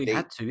correctly. Like they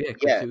had to, yeah,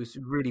 because yeah.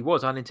 it really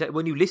was unintelligible.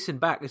 When you listen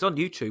back, it's on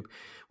YouTube.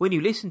 When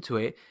you listen to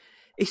it,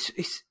 it's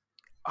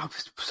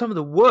some of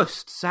the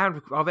worst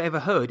sound I've ever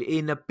heard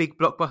in a big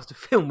blockbuster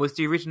film was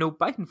the original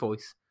Bane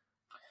voice.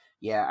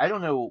 Yeah, I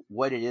don't know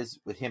what it is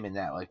with him in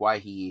that, like why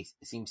he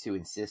seems to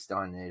insist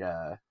on it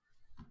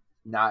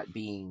not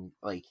being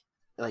like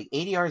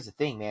ADR is a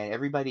thing, man.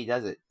 Everybody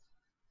does it.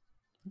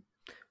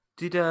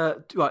 Did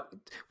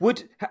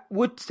would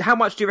how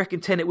much do you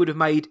reckon Tenet would have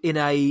made in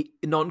a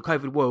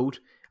non-COVID world?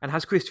 And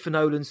has Christopher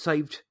Nolan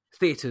saved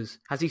theaters?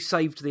 Has he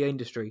saved the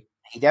industry?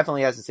 He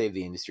definitely hasn't saved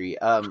the industry.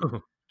 I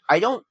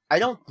don't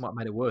Might have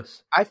made it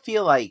worse. I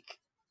feel like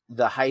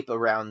the hype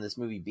around this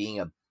movie being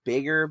a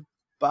bigger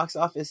box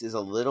office is a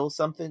little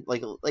something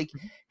like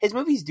his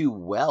movies do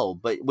well,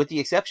 but with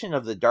the exception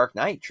of the Dark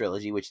Knight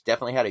trilogy, which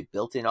definitely had a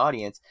built-in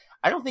audience,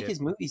 I don't think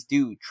his movies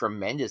do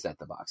tremendous at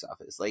the box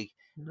office. Like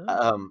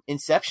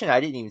Inception,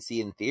 I didn't even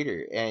see in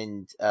theater,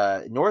 and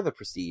nor The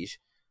Prestige.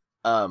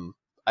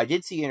 I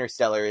did see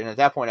Interstellar, and at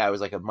that point, I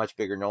was like a much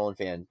bigger Nolan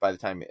fan by the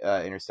time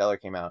Interstellar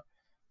came out.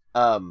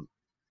 And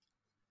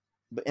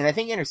I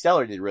think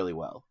Interstellar did really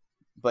well,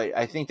 but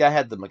I think that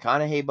had the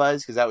McConaughey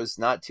buzz because that was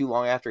not too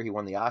long after he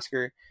won the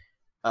Oscar.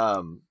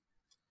 And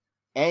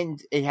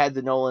it had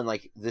the Nolan,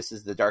 like, this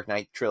is the Dark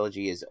Knight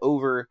trilogy is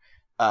over.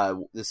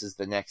 This is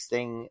the next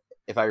thing.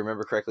 If I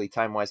remember correctly,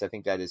 time-wise, I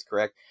think that is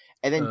correct.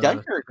 And then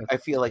Dunkirk, I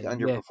feel like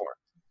underperformed.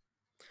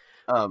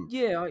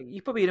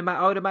 You probably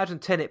I would imagine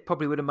Tenet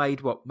probably would have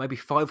made maybe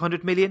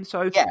 500 million.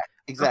 So yeah,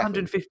 exactly,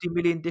 150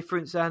 million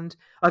difference. And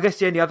I guess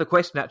the only other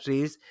question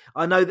actually is,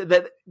 I know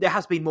that there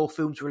has been more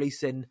films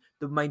released than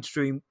the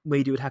mainstream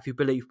media would have you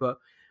believe, but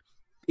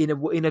in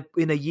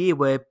a year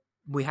where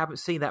we haven't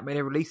seen that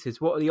many releases,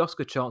 what are the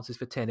Oscar chances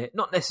for Tenet?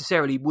 Not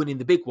necessarily winning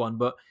the big one,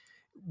 but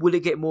will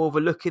it get more of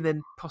a look in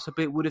than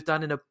possibly it would have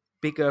done in a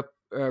bigger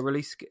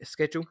release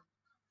schedule?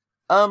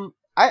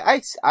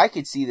 I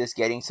could see this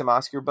getting some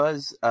Oscar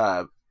buzz.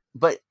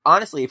 But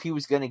honestly, if he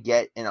was going to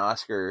get an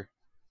Oscar,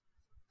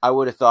 I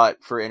would have thought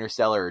for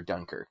Interstellar or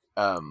Dunkirk.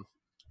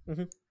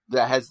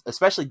 That has,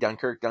 especially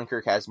Dunkirk.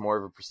 Dunkirk has more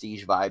of a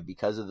prestige vibe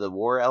because of the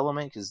war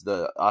element, because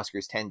the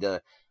Oscars tend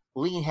to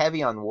lean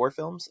heavy on war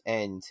films.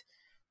 And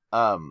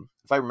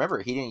if I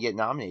remember, he didn't get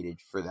nominated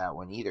for that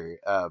one either.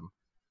 I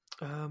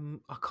can't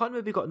remember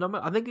if he got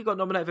nominated. I think he got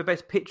nominated for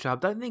Best Picture. I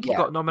don't think he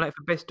got nominated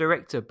for Best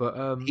Director,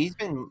 but he's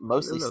been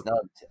mostly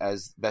snubbed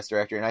as Best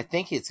Director, and I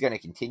think it's going to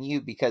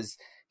continue because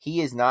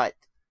he is not,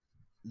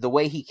 the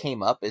way he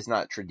came up is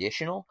not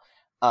traditional.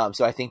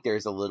 So I think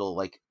there's a little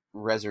like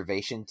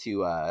reservation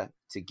to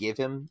give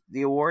him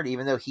the award,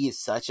 even though he is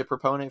such a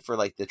proponent for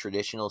like the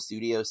traditional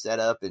studio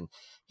setup, and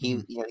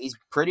he he's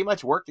pretty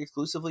much worked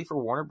exclusively for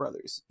Warner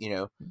Brothers.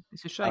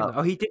 It's a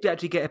shame. He did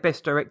actually get a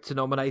Best Director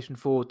nomination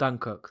for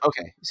Dunkirk.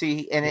 Okay,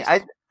 see, and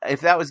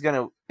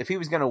if he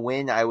was gonna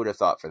win, I would have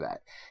thought for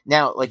that.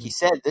 Now, like you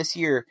said, this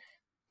year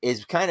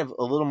is kind of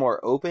a little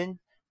more open,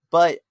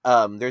 but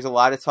there's a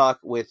lot of talk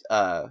with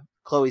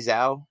Chloe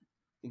Zhao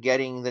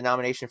getting the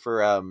nomination for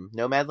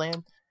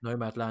Nomadland.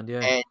 Nomadland,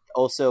 yeah. And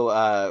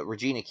also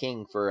Regina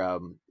King for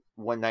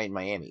One Night in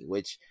Miami,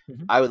 which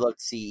I would love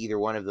to see either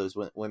one of those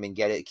women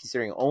get it,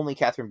 considering only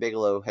Catherine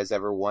Bigelow has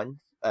ever won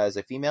as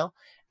a female,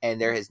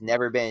 and there has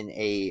never been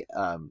a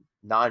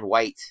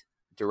non-white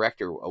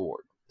director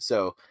award.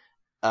 So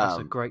that's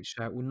a great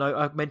shout. Well,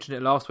 I mentioned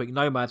it last week.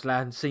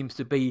 Nomadland seems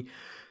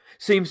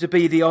to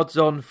be the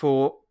odds-on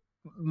for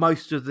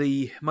most of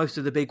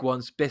the big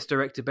ones. Best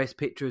director, best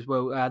picture as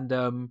well,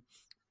 and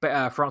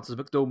Frances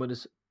McDormand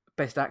as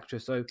best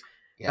actress. So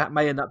that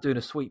may end up doing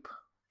a sweep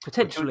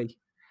potentially.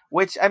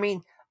 Which I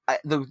mean,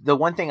 the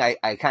one thing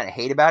I kind of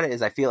hate about it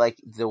is I feel like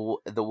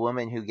the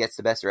woman who gets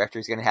the best director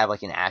is going to have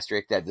like an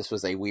asterisk that this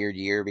was a weird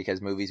year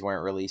because movies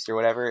weren't released or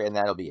whatever, and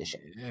that'll be a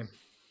shame.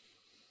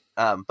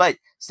 Yeah. But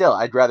still,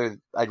 I'd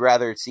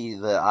rather see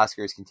the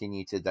Oscars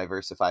continue to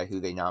diversify who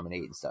they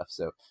nominate and stuff.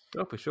 So,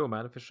 for sure,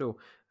 man, for sure.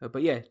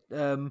 But yeah,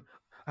 I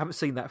haven't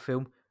seen that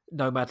film.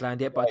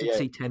 Nomadland yet, but I did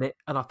see Tenet,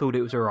 and I thought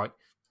it was all right.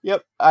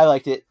 Yep, I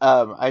liked it.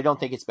 I don't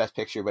think it's Best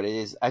Picture, but it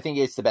is. I think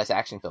it's the best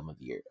action film of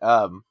the year.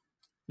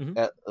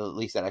 At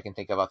least that I can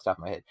think of off the top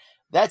of my head.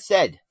 That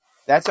said,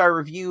 that's our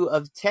review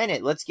of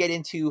Tenet. Let's get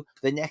into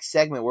the next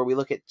segment where we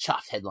look at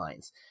Choff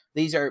headlines.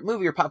 These are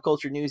movie or pop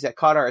culture news that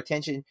caught our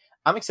attention.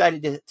 I'm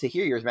excited to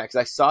hear yours, Matt, because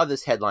I saw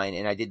this headline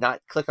and I did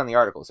not click on the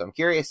article. So I'm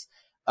curious,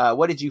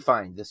 what did you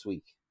find this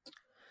week?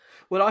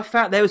 Well, I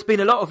found there's been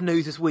a lot of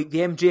news this week. The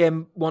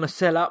MGM want to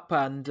sell up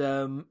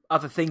and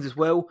other things as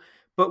well.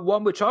 But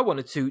one which I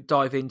wanted to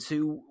dive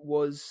into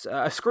was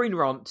a Screen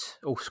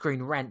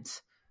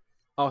Rant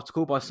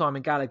article by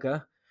Simon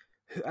Gallagher.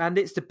 And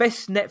it's the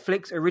best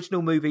Netflix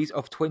original movies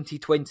of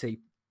 2020.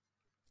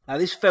 Now,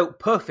 this felt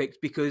perfect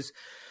because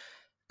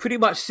pretty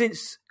much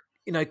since,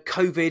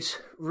 COVID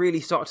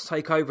really started to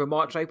take over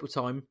March, April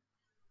time,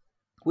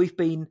 we've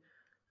been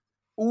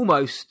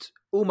almost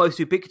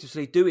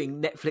ubiquitously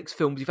doing Netflix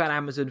films. You've had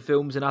Amazon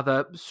films and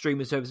other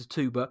streaming services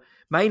too, but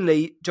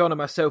mainly John and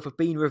myself have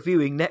been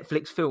reviewing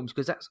Netflix films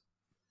because that's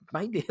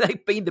mainly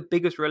they've been the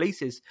biggest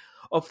releases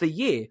of the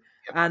year.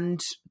 Yep.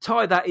 And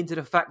tie that into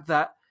the fact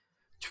that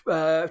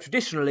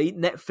traditionally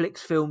Netflix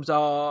films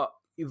are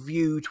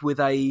viewed with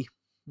a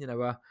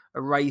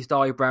raised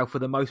eyebrow for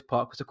the most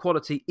part because the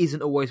quality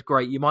isn't always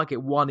great. You might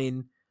get 1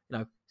 in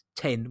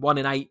 10, 1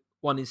 in 8,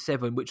 1 in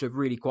 7, which are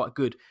really quite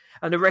good.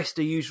 And the rest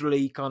are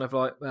usually kind of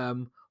like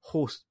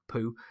horse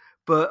poo.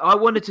 But I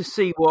wanted to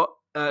see what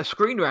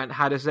Screen Rant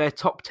had as their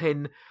top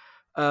 10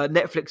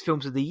 Netflix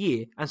films of the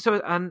year.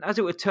 And as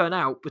it would turn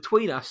out,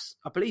 between us,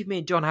 I believe me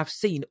and John have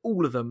seen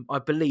all of them, I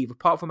believe,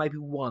 apart from maybe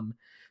one.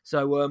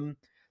 So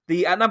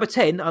at number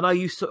 10, I know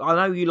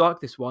you like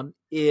this one,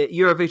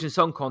 Eurovision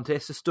Song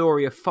Contest, The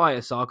Story of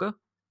Fire Saga.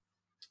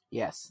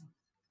 Yes,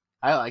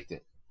 I liked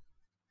it.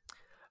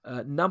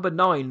 Number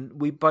 9,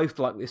 we both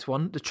like this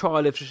one, The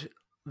Trial of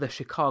the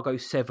Chicago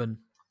 7.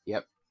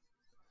 Yep.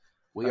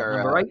 We are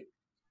number 8.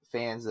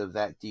 Fans of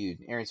that dude,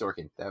 Aaron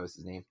Sorkin. That was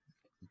his name.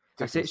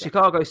 That's it.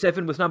 Chicago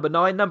 7 was number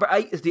 9. Number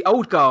 8 is The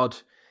Old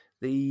Guard,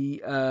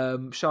 the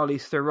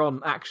Charlize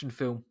Theron action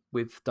film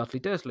with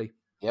Dudley Dursley.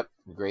 Yep,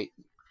 great.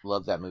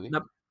 Love that movie.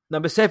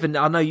 Number 7,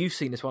 I know you've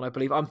seen this one, I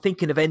believe. I'm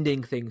Thinking of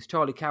Ending Things,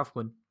 Charlie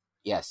Kaufman.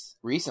 Yes,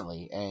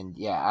 recently. And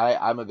yeah,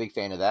 I'm a big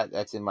fan of that.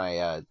 That's in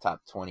my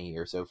top 20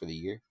 or so for the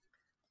year.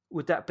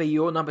 Would that be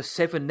your number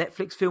 7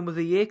 Netflix film of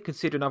the year?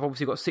 Considering I've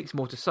obviously got 6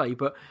 more to say,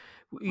 but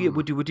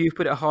would you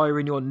put it higher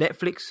in your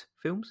Netflix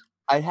films?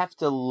 I'd have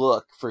to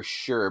look for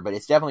sure, but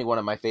it's definitely one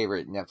of my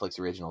favorite Netflix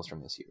originals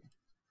from this year.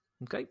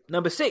 Okay.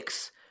 Number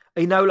 6,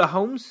 Enola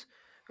Holmes.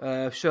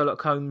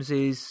 Sherlock Holmes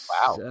is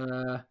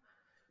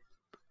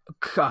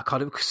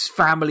kind of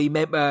family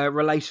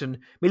relation.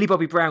 Millie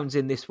Bobby Brown's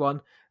in this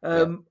one.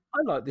 I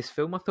like this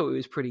film. I thought it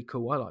was pretty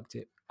cool. I liked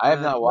it. I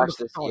have not watched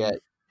this yet,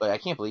 but I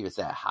can't believe it's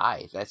that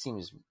high. That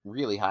seems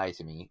really high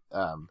to me.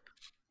 Well,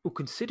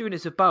 considering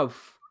it's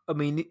above, I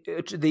mean,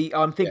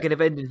 I'm Thinking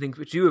of Ending Things,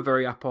 which you were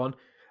very up on.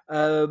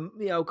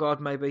 Oh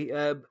God, maybe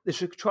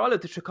the Trial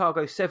of the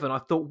Chicago 7 I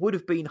thought would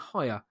have been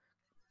higher,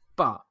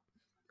 but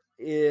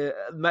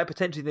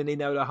potentially than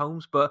Enola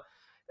Holmes. But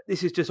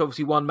this is just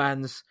obviously one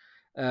man's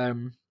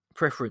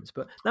preference.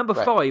 But number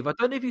 5, I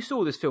don't know if you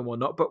saw this film or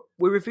not, but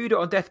we reviewed it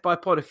on Death by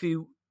Pod a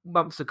few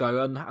months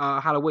ago on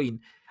Halloween,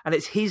 and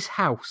it's His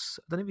House.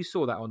 I don't know if you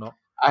saw that or not.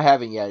 I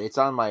haven't yet. It's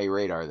on my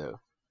radar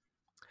though.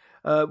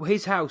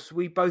 His House,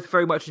 we both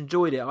very much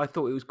enjoyed it. I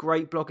thought it was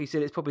great. Bloggy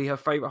said it's probably her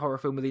favourite horror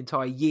film of the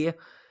entire year.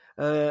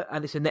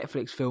 And it's a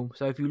Netflix film.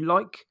 So if you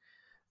like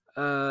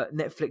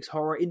Netflix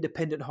horror,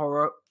 independent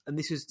horror, and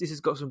this has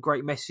got some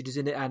great messages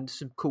in it and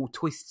some cool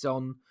twists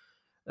on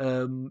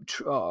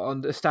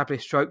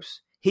established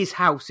tropes, His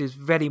House is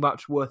very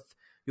much worth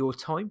your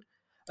time.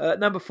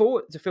 Number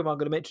 4, it's a film I'm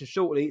going to mention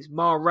shortly. It's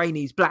Ma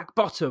Rainey's Black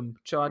Bottom,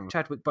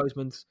 Chadwick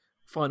Boseman's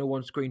final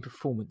on-screen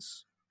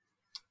performance.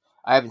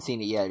 I haven't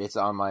seen it yet. It's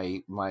on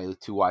my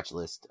to-watch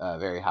list,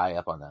 very high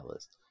up on that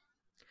list.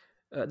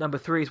 Number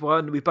 3 is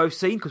one we've both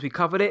seen because we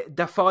covered it.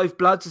 The Five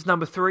Bloods is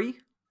number 3.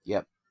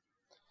 Yep.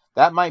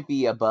 That might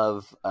be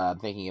above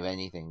Thinking of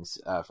Anything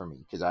for me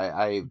because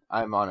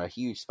I'm on a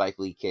huge Spike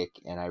Lee kick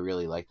and I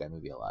really like that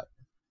movie a lot.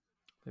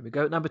 There we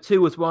go. Number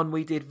 2 was one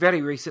we did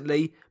very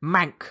recently,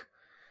 Mank.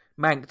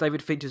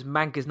 David Fincher's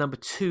Mank is number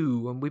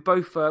 2, and we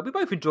both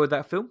enjoyed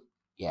that film.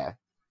 Yeah.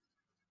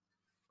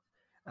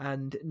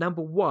 And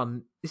number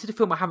 1, this is a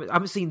film I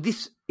haven't seen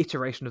this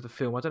iteration of the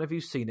film. I don't know if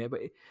you've seen it,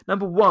 but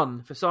number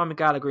 1 for Simon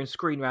Gallagher and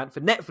Screen Rant for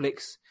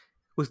Netflix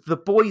was The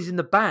Boys in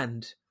the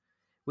Band,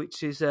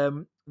 which is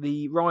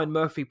the Ryan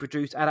Murphy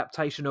produced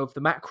adaptation of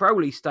the Matt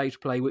Crowley stage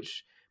play,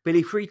 which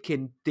Billy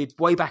Friedkin did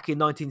way back in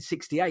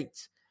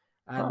 1968,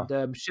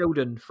 and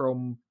Sheldon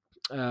from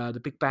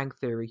The Big Bang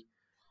Theory.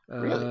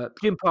 Really?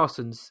 Jim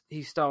Parsons,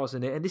 he stars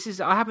in it,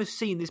 and I haven't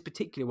seen this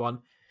particular one,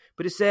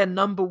 but it's their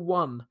number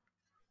 1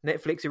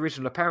 Netflix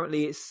original.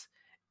 Apparently,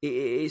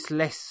 it's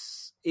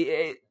less.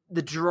 The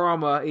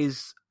drama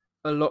is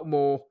a lot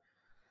more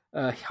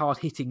hard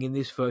hitting in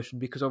this version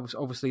because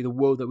obviously the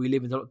world that we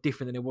live in is a lot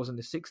different than it was in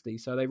the '60s.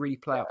 So they really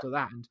play up to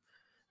that, and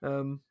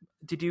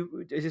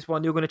Is this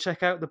one you're going to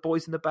check out? The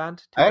Boys in the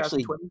Band? I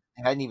actually 2020?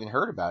 hadn't even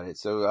heard about it,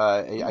 so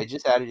I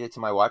just added it to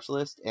my watch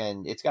list,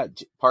 and it's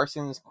got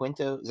Parsons,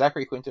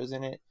 Zachary Quinto's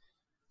in it,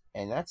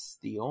 and that's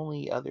the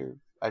only other.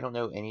 I don't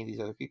know any of these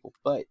other people,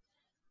 but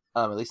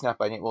at least not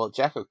by name. Well,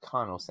 Jack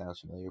O'Connell sounds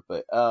familiar,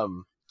 but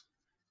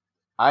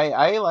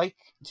I like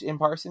Jim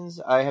Parsons.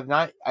 I have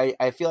not.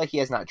 I feel like he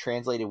has not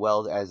translated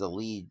well as a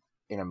lead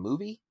in a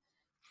movie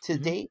to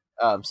date.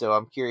 So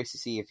I'm curious to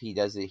see if he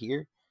does it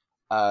here.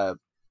 But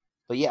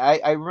yeah,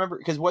 I remember,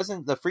 because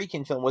wasn't the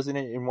Friedkin film, wasn't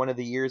it in one of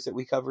the years that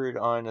we covered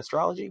on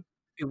astrology?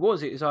 It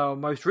was. It was our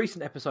most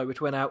recent episode, which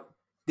went out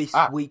this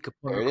week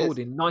upon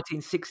recording,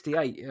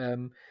 1968.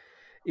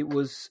 It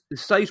was the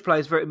stage play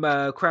is very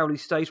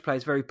Crowley's stage play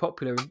is very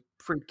popular, and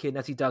Friedkin,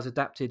 as he does,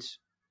 adapted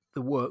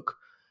the work,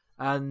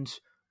 and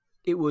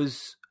it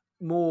was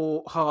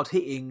more hard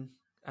hitting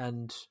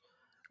and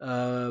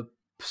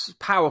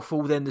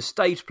powerful than the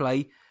stage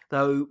play.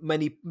 Though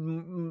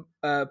the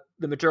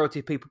majority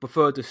of people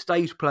preferred the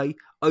stage play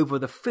over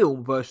the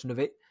film version of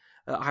it.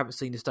 I haven't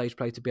seen the stage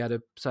play to be able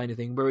to say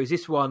anything. Whereas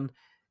this one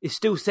is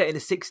still set in the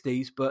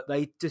 60s, but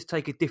they just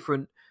take a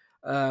different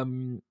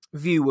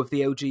view of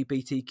the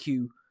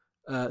LGBTQ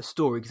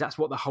story, because that's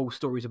what the whole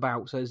story is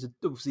about. So there's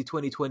obviously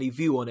 2020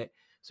 view on it.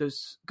 So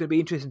it's going to be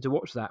interesting to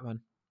watch that, man.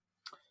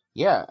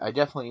 Yeah, I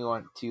definitely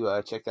want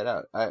to check that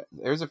out.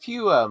 There's a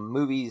few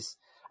movies.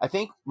 I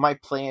think my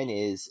plan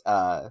is...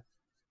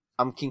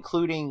 I'm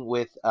concluding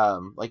with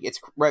it's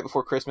right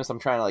before Christmas. I'm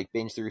trying to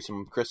binge through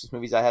some Christmas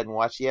movies I hadn't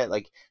watched yet.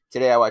 Like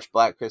today I watched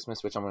Black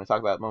Christmas, which I'm going to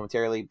talk about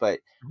momentarily, but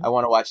I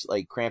want to watch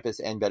Krampus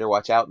and Better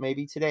Watch Out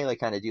maybe today,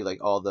 kind of do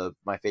all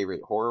my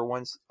favorite horror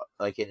ones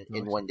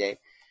in one day.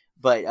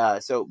 But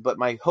but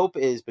my hope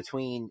is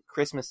between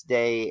Christmas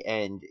Day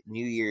and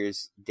New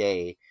Year's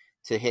Day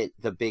to hit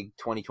the big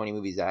 2020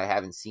 movies that I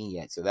haven't seen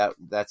yet. So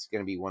that's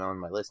going to be one on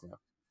my list now.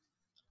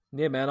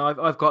 Yeah, man,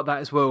 I've got that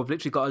as well. I've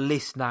literally got a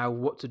list now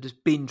what to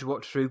just binge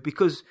watch through,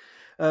 because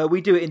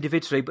we do it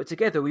individually, but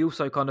together we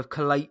also kind of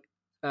collate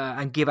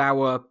and give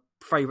our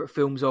favourite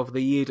films of the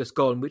year just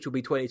gone, which will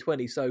be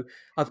 2020. So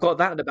I've got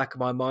that in the back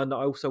of my mind. I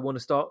also want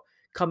to start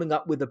coming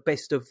up with a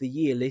best of the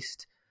year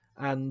list,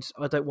 and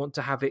I don't want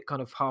to have it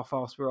kind of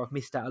half-assed where I've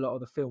missed out a lot of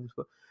the films.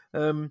 But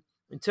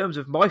in terms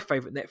of my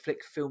favourite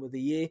Netflix film of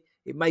the year,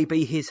 it may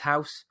be His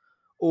House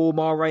or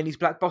Ma Rainey's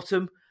Black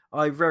Bottom.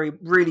 I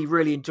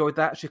really enjoyed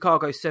that.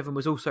 Chicago 7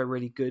 was also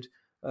really good.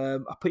 I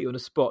put you on the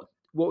spot.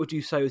 What would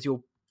you say was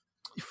your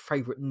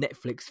favorite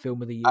Netflix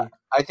film of the year?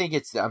 I think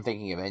I'm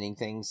thinking of Ending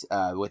Things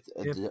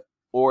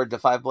or The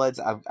Five Bloods.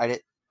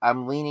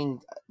 I'm leaning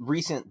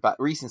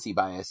recency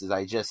bias, as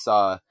I just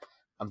saw.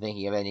 I'm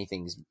thinking of Ending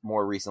Things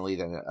more recently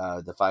than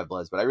The Five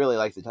Bloods, but I really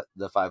like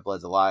the Five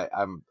Bloods a lot.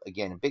 I'm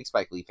again a big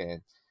Spike Lee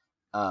fan,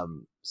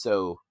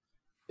 so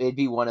it'd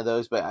be one of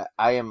those, but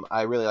I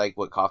really like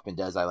what Kaufman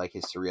does. I like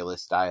his surrealist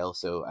style,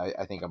 so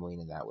I think I'm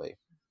leaning that way.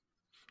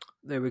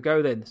 There we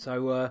go then.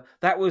 So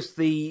that was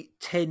the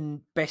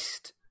 10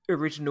 best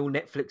original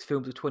Netflix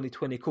films of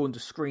 2020 according to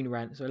Screen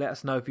Rant. So let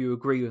us know if you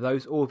agree with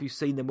those, or if you've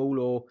seen them all,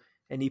 or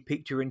any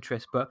piqued your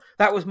interest. But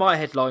that was my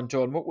headline,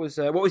 John. What was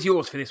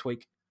yours for this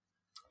week?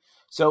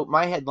 So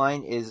my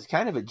headline is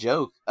kind of a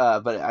joke,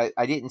 but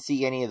I didn't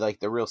see any of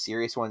the real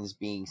serious ones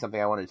being something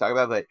I wanted to talk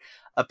about. But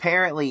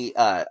apparently,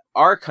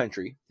 our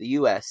country, the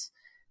U.S.,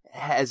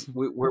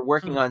 we're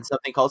working on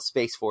something called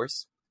Space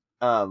Force.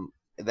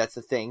 That's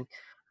a thing,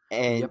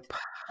 and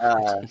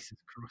Jesus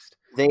Christ.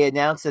 They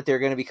announced that they're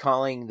going to be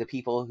calling the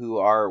people who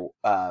are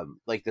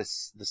the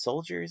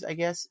soldiers, I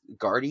guess,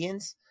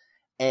 Guardians.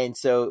 And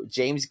so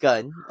James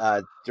Gunn,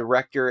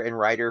 director and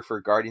writer for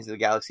Guardians of the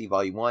Galaxy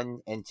Volume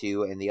 1 and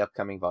 2 and the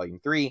upcoming Volume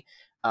 3,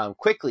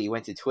 quickly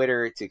went to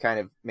Twitter to kind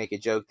of make a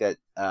joke that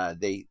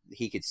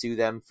he could sue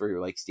them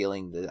for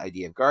stealing the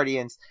idea of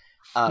Guardians,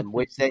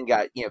 which then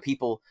got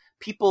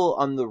people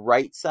on the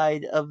right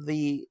side of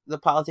the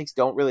politics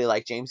don't really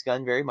like James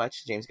Gunn very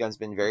much. James Gunn's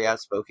been very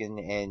outspoken,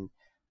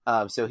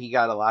 and so he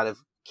got a lot of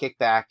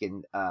kickback,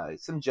 and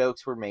some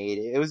jokes were made.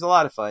 It was a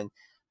lot of fun.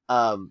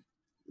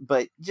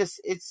 But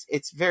just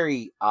it's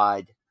very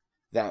odd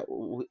that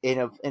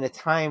in a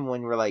time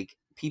when we're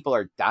people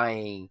are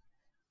dying,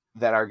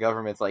 that our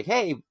government's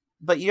hey,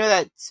 but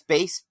that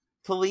space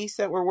police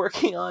that we're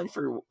working on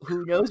for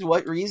who knows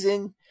what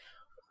reason,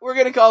 we're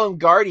gonna call them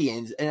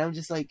Guardians, and I'm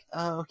just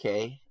oh,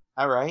 okay,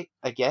 all right,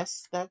 I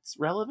guess that's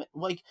relevant.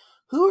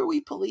 Who are we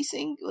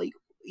policing?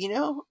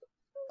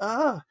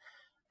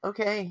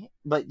 Okay,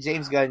 but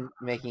James Gunn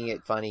making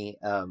it funny.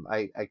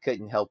 I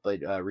couldn't help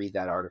but read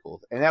that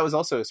article, and that was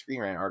also a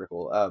Screen Rant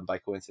article by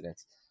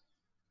coincidence.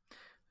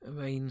 I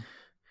mean,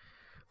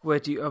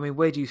 where do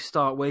you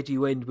start? Where do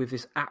you end with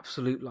this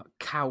absolute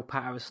cow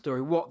pat of a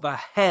story? What the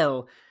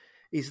hell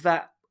is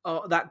that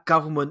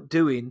government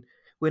doing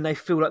when they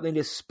feel like they need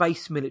a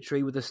space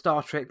military with a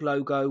Star Trek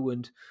logo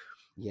and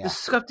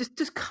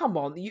just come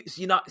on,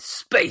 United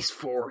Space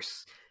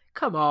Force.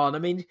 Come on, I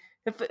mean,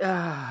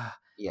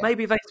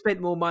 maybe if they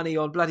spent more money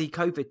on bloody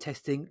COVID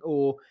testing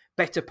or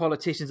better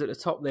politicians at the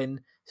top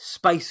than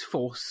Space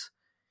Force,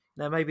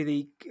 Now maybe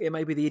the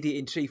idiot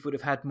in chief would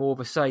have had more of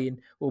a say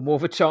in, or more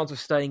of a chance of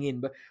staying in.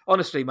 But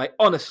honestly, mate,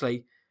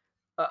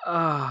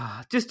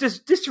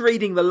 just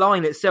reading the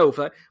line itself,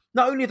 like,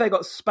 not only have they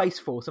got Space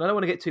Force, and I don't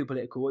want to get too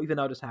political, even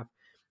though I just have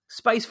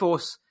Space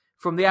Force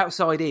from the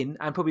outside in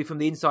and probably from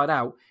the inside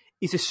out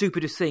is the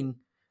stupidest thing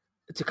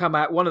to come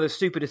out. One of the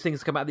stupidest things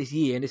to come out this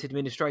year in this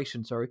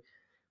administration. Sorry,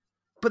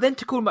 but then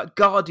to call them like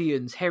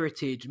Guardians,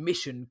 Heritage,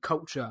 Mission,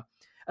 Culture,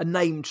 a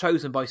name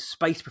chosen by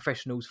space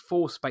professionals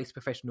for space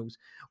professionals.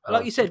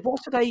 Like you said,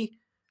 what are they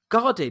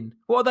guarding?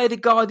 What are they the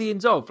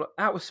guardians of? Like,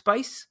 outer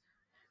space?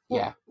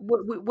 Yeah.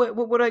 Are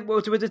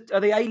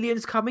the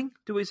aliens coming?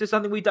 Is there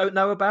something we don't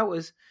know about?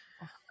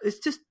 It's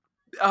just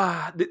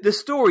the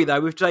story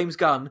though with James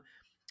Gunn.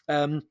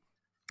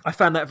 I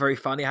found that very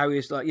funny. How he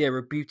was like,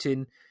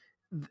 rebuting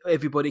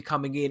everybody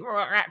coming in. Well,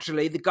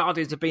 actually, the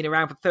Guardians have been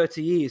around for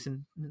 30 years,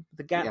 and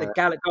the Guardians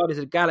of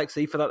the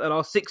Galaxy for the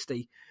last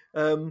 60.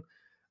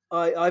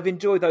 I've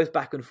enjoyed those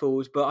back and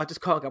forwards, but I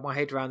just can't get my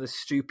head around the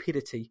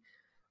stupidity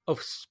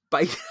of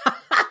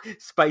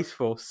Space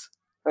Force.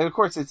 And of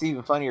course, it's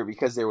even funnier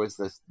because there was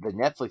the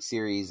Netflix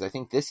series, I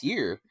think this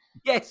year.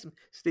 Yes,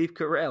 Steve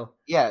Carell.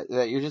 Yeah,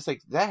 you're just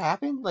like, that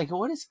happened? Like,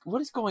 what is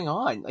going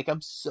on? Like, I'm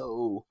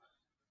so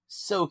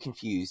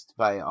confused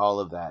by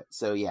all of that.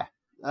 So yeah,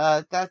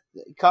 that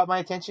caught my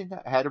attention.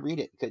 I had to read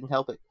it. Couldn't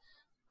help it.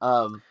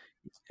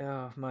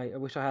 Oh, mate, I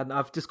wish I hadn't.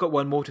 I've just got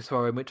one more to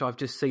throw in, which I've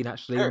just seen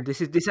actually. Sure. And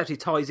this actually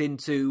ties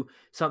into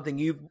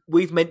something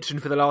we've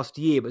mentioned for the last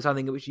year, but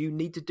something which you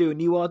need to do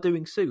and you are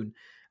doing soon.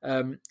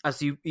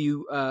 As you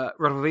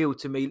revealed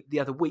to me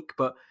the other week,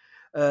 but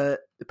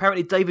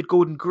apparently David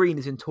Gordon Green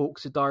is in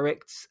talks to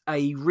direct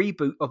a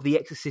reboot of The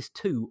Exorcist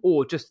 2,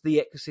 or just The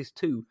Exorcist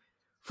 2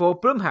 for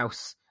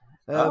Blumhouse.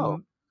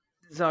 So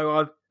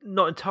I'm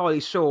not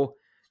entirely sure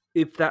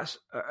if that's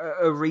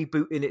a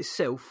reboot in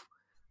itself,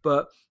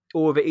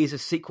 or if it is a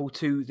sequel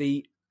to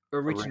the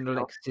original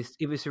Exorcist.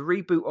 If it's a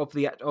reboot of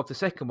the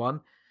second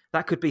one,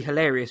 that could be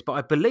hilarious. But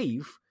I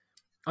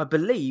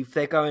believe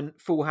they're going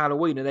full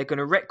Halloween and they're going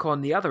to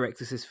retcon the other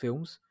Exorcist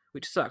films,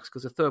 which sucks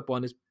because the third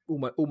one is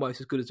almost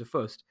as good as the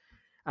first,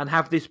 and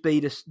have this be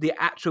the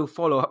actual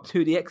follow-up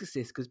to The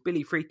Exorcist, because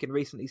Billy Friedkin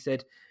recently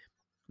said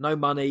no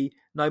money,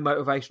 no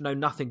motivation, no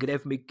nothing could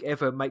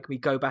ever make me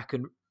go back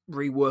and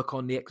rework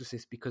on The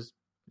Exorcist because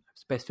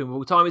it's the best film of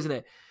all time, isn't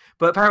it?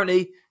 But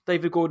apparently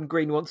David Gordon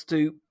Green wants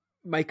to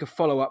make a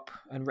follow-up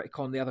and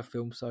retcon the other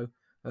film, so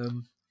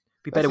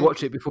be better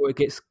watch it before it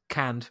gets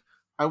canned.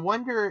 I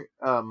wonder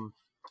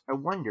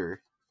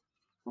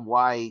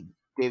why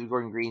David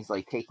Gordon Green's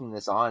like taking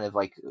this on of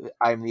like,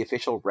 I'm the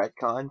official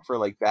retcon for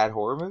like bad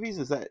horror movies.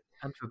 Is that,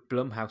 and for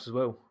Blumhouse as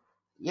well?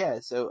 Yeah.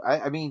 So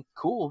I mean,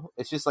 cool.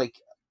 It's just like,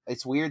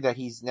 it's weird that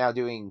he's now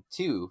doing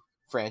 2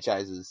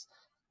 franchises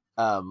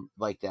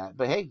like that.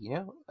 But hey,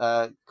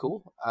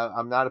 cool.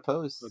 I'm not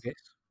opposed. Okay.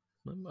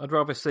 I'd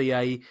rather see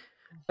a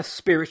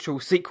spiritual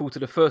sequel to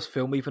the first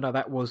film, even though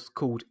that was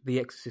called The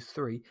Exorcist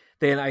 3,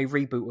 than a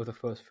reboot of the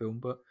first film.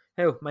 But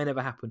hell, may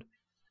never happen.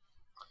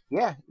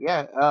 Yeah.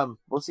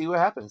 We'll see what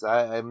happens.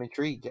 I'm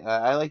intrigued.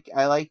 I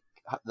like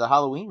the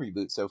Halloween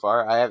reboot so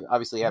far. I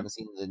haven't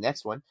seen the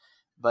next one,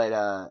 but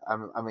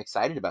I'm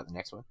excited about the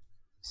next one.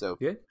 So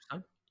yeah,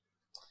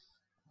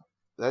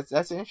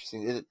 that's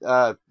interesting.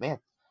 Man,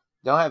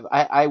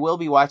 I will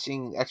be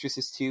watching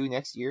Exorcist 2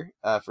 next year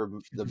for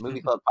the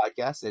Movie Club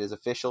podcast. It is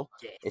official.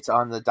 Yeah. It's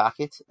on the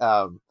docket.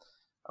 I'm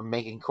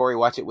making Corey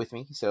watch it with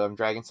me, so I'm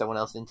dragging someone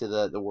else into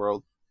the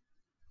world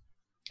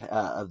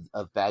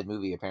of bad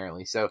movie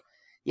apparently. So.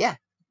 Yeah,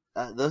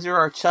 those are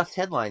our chuffed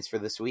headlines for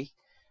this week.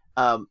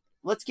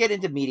 Let's get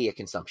into media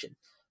consumption.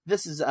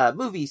 This is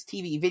movies,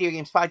 TV, video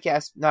games,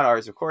 podcasts, not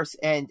ours, of course,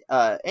 and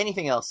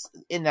anything else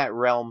in that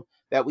realm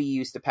that we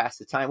use to pass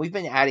the time. We've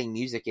been adding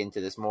music into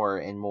this more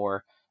and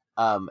more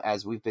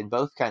as we've been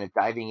both kind of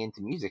diving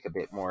into music a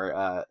bit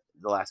more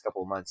the last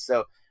couple of months.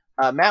 So,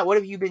 Matt, what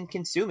have you been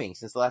consuming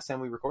since the last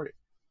time we recorded?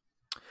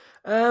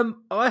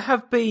 I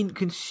have been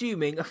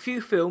consuming a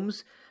few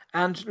films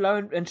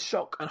and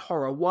shock and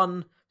horror,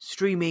 one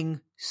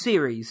streaming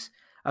series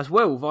as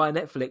well via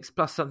Netflix,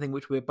 plus something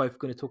which we're both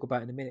going to talk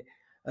about in a minute.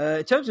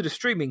 In terms of the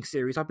streaming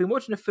series, I've been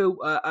watching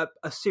a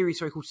series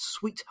called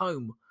Sweet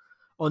Home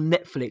on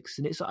Netflix,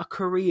 and it's like a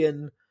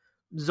Korean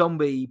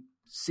zombie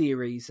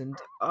series, and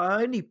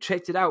I only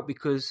checked it out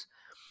because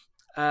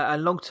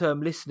and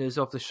long-term listeners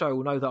of the show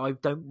will know that I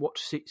don't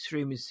watch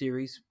streaming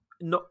series,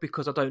 not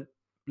because I don't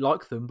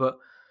like them, but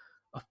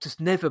I've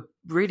just never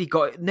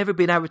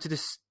been able to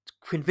just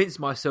convince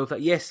myself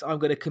that yes, I'm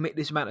going to commit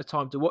this amount of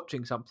time to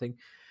watching something.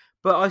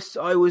 But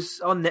I was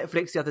on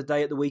Netflix the other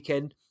day at the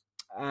weekend,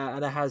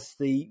 and it has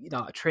the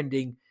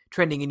trending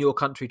in your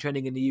country,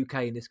 trending in the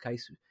UK in this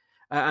case,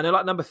 and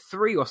like number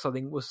 3 or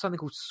something was something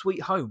called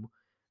Sweet Home,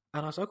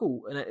 and I was like,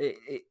 oh, and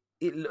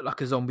it looked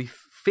like a zombie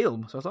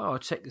film, so I was like, oh, I'll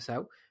check this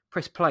out.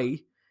 Press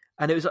play,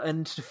 and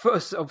the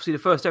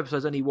first episode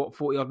is only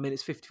 45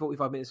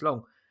 minutes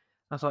long.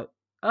 I was like,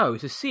 oh,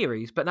 it's a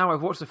series, but now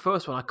I've watched the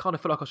first one, I kind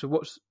of feel like I should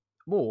watch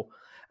more.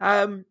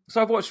 So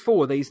I've watched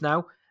 4 of these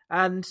now,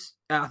 And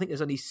I think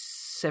there's only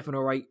 7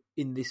 or 8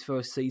 in this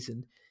first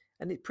season,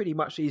 and it pretty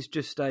much is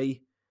just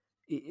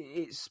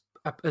it's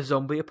a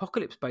zombie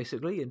apocalypse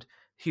basically, and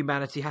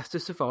humanity has to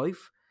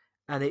survive,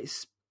 and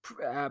it's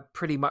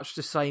pretty much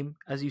the same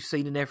as you've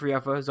seen in every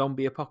other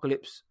zombie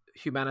apocalypse.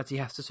 Humanity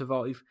has to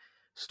survive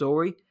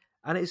story,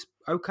 and it's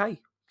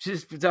okay.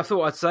 Just I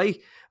thought I'd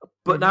say,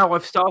 but now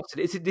I've started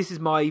it. This is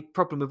my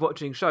problem with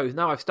watching shows.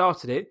 Now I've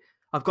started it,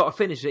 I've got to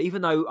finish it,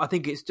 even though I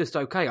think it's just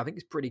okay. I think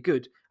it's pretty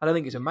good. I don't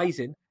think it's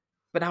amazing,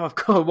 but now I've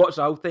got to watch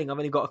the whole thing. I've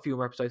only got a few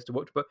more episodes to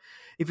watch. But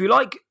if you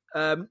like,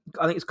 I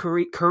think it's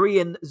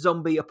Korean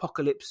zombie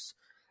apocalypse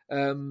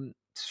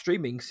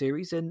streaming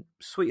series, then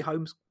Sweet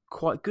Home's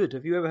quite good.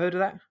 Have you ever heard of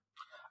that?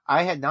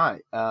 I had not,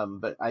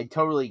 but I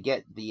totally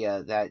get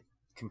the that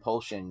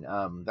compulsion.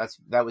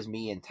 That was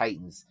me in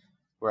Titans,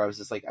 where I was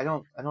just like, I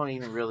don't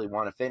even really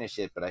want to finish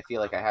it, but I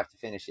feel like I have to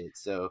finish it.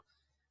 So,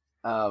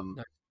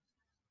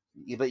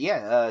 but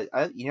yeah,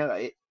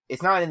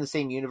 it's not in the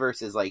same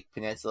universe as like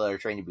Peninsula or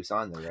Train to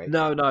Busan, though, right?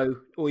 No,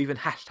 or even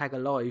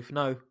 #Alive.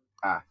 No.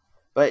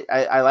 But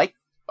I like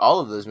all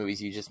of those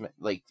movies you just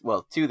like.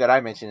 Well, 2 that I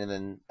mentioned, and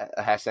then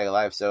a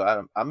 #Alive.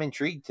 So I'm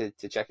intrigued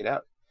to check it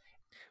out.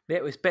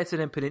 It was better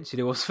than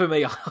Peninsula was for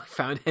me, I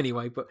found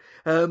anyway. But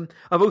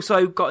I've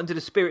also got into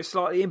the spirit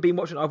slightly and been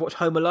watching. I've watched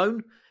Home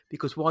Alone,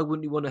 because why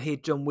wouldn't you want to hear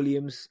John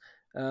Williams'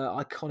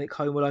 iconic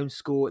Home Alone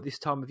score at this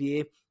time of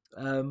year?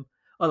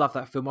 I love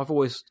that film. I've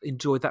always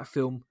enjoyed that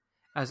film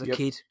as a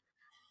kid.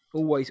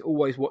 Always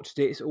watched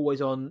it. It's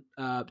always on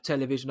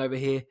television over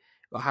here.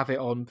 I have it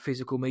on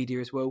physical media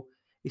as well.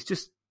 It's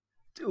just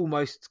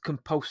almost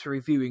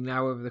compulsory viewing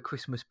now over the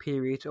Christmas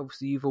period.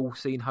 Obviously, you've all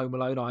seen Home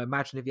Alone. I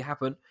imagine if you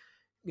haven't,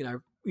 you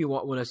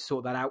might want to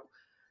sort that out.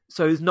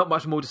 So there's not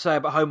much more to say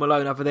about Home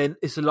Alone other than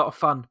it's a lot of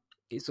fun.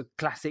 It's a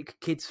classic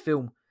kids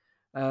film.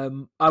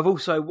 I've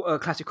also a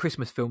classic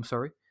Christmas film.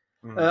 Sorry.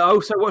 I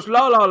also watched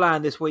La La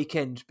Land this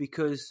weekend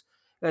because,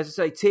 as I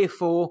say, Tier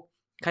 4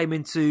 came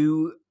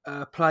into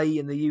play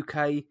in the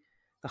UK.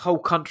 The whole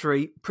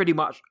country, pretty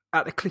much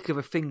at the click of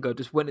a finger,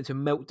 just went into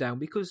meltdown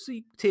because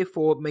Tier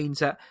 4 means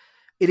that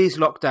it is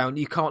lockdown.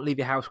 You can't leave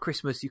your house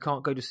Christmas. You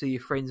can't go to see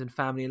your friends and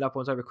family and loved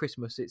ones over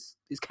Christmas.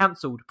 It's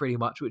cancelled pretty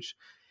much, which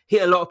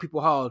hit a lot of people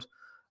hard,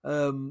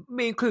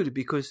 me included,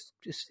 because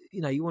just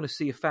you want to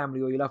see your family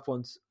or your loved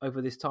ones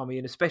over this time of year,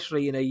 and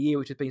especially in a year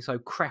which has been so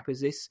crap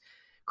as this.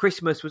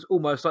 Christmas was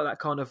almost like that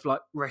kind of like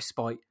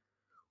respite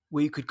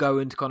where you could go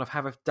and kind of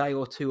have a day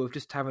or two of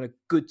just having a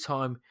good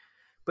time,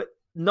 but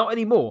not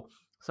anymore.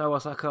 So I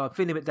was like, I'm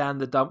feeling a bit down in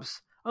the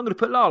dumps. I'm going to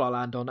put La La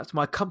Land on. That's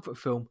my comfort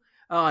film.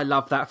 Oh, I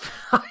love that.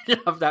 I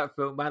love that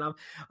film, man.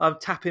 I'm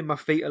tapping my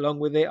feet along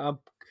with it.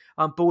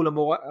 I'm bawling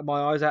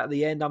my eyes out at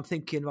the end. I'm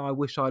thinking, I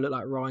wish I looked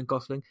like Ryan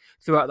Gosling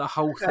throughout the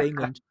whole thing,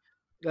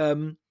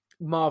 and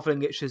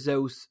marveling at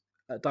Chazelle's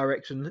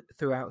direction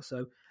throughout.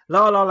 So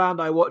La La Land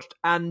I watched,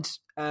 and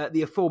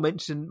the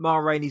aforementioned Ma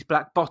Rainey's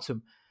Black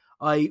Bottom.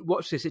 I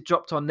watched this. It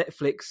dropped on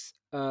Netflix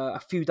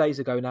a few days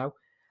ago now,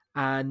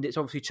 and it's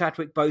obviously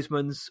Chadwick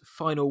Boseman's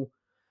final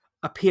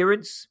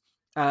appearance.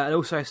 And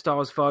also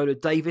stars Viola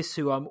Davis,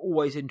 who I'm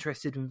always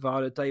interested in.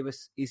 Viola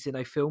Davis is in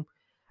a film.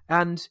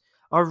 And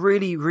I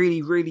really,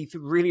 really, really,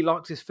 really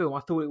liked this film. I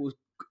thought it was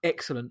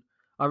excellent.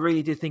 I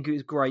really did think it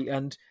was great.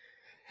 And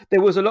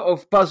there was a lot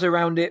of buzz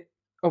around it,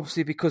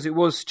 obviously, because it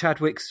was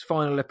Chadwick's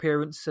final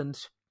appearance. And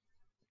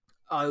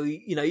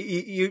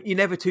you're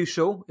never too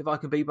sure, if I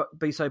can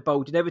be so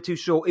bold. You're never too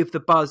sure if the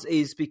buzz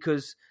is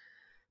because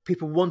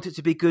people want it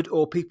to be good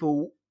or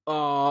people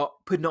are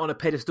putting it on a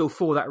pedestal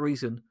for that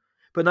reason.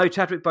 But no,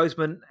 Chadwick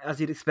Boseman, as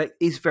you'd expect,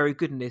 is very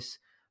good in this.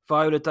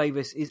 Viola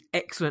Davis is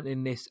excellent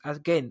in this.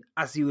 Again,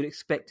 as you would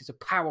expect, it's a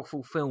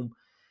powerful film.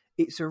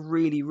 It's a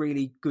really,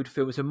 really good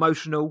film. It's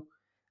emotional.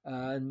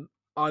 And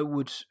I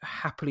would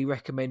happily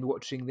recommend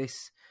watching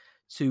this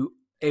to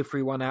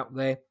everyone out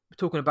there. We're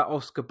talking about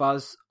Oscar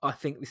buzz. I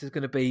think this is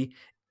going to be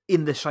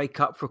in the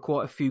shake-up for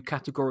quite a few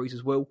categories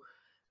as well.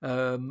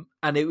 And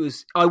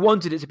I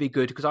wanted it to be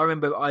good because I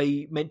remember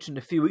I mentioned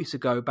a few weeks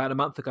ago, about a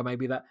month ago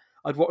maybe, that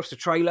I'd watched the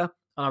trailer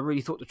and I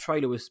really thought the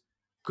trailer was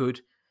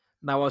good.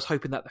 Now I was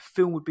hoping that the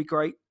film would be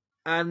great.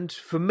 And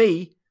for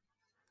me,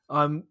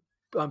 I'm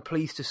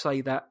pleased to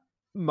say that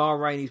Ma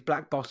Rainey's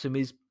Black Bottom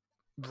is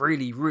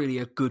really, really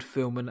a good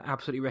film and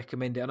absolutely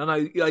recommend it. And I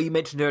know you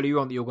mentioned earlier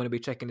on that you're going to be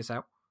checking this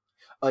out.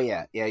 Oh,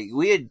 yeah. Yeah,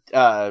 we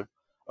had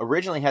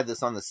originally had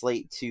this on the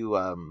slate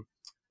to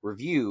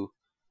review,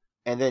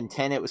 and then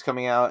Tenet was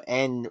coming out,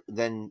 and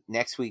then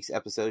next week's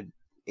episode,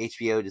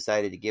 HBO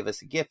decided to give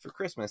us a gift for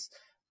Christmas.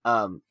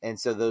 And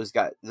so those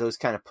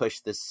kind of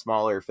pushed this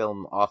smaller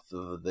film off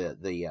of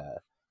the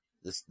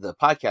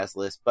podcast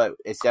list, but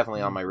it's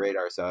definitely on my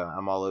radar, so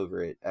I'm all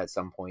over it at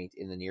some point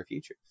in the near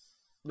future.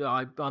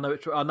 I know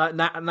it.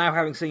 Now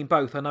having seen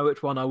both, I know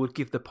which one I would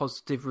give the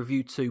positive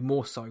review to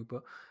more so.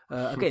 But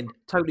again,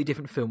 totally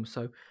different films.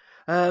 So,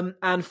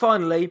 and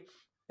finally,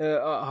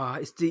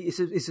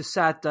 it's a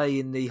sad day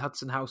in the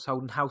Hudson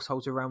household and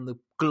households around the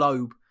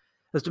globe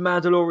as The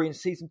Mandalorian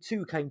season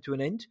 2 came to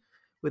an end.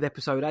 with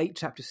episode 8,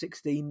 chapter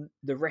 16,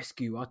 The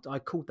Rescue. I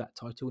called that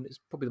title, and it's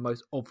probably the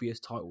most obvious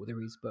title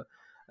there is, but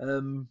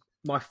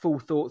my full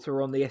thoughts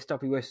are on the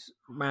SWS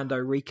Mando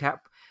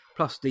recap,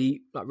 plus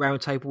the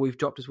round table we've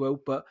dropped as well.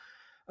 But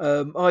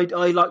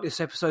I like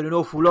this episode an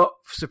awful lot.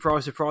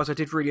 Surprise, surprise, I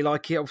did really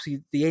like it.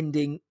 Obviously, the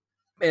ending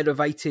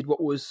elevated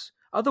what was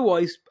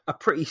otherwise a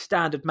pretty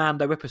standard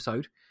Mando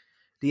episode.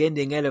 The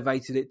ending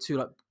elevated it to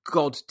like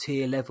god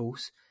tier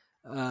levels,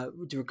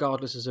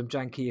 regardless of some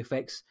janky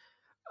effects.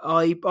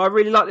 I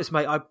really like this,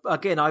 mate.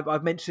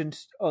 I've mentioned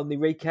on the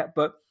recap,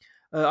 but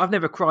I've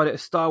never cried at a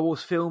Star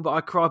Wars film, but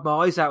I cried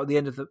my eyes out at the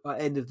end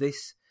of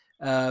this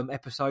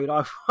episode.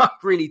 I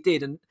really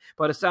did, and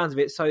by the sounds of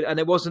it, and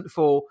it wasn't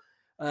for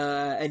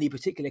any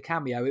particular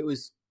cameo. It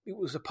was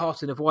a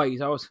parting of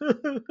ways. I was,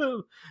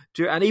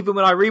 and even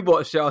when I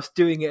rewatched it, I was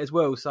doing it as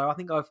well. So I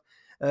think I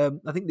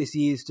think this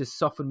year's just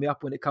softened me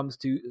up when it comes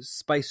to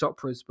space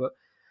operas. But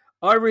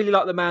I really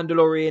like The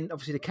Mandalorian.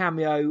 Obviously, the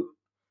cameo,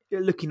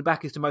 looking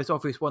back, is the most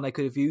obvious one they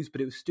could have used,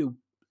 but it was still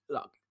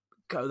like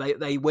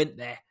they went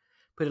there.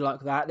 Put it like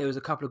that. There was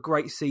a couple of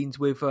great scenes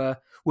with the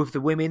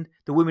women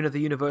of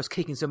the universe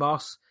kicking some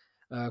ass.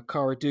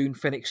 Cara Dune,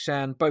 Fennec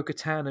Shan,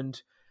 Bo-Katan,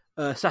 and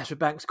Sasha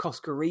Banks,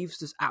 Cosca Reeves,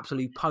 just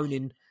absolutely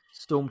poning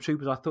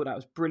stormtroopers. I thought that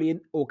was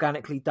brilliant,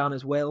 organically done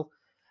as well.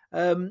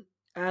 And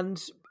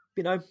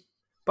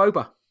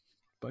Boba.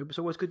 Boba's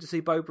always good to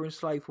see Boba in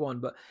Slave One,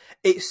 but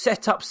it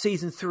set up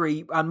season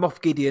 3, and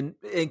Moff Gideon,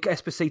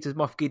 Esposito's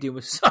Moff Gideon,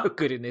 was so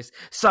good in this.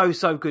 So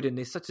good in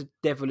this. Such a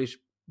devilish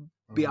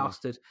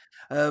bastard.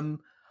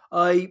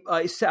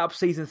 I set up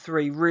season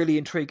 3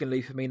 really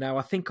intriguingly for me now.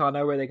 I think I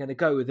know where they're going to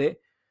go with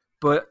it,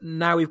 but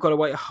now we've got to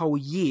wait a whole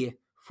year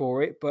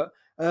for it. But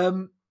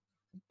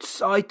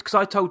because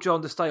I told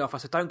John to stay off, I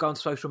said don't go on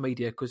social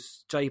media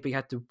because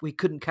JB we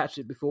couldn't catch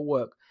it before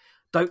work.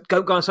 Don't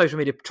go on social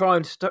media. Try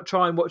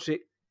and watch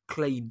it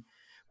clean.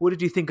 What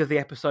did you think of the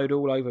episode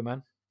all over,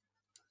 man?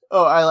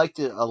 Oh, I liked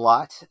it a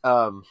lot.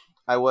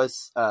 I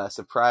was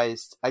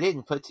surprised. I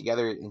didn't put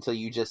together until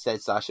you just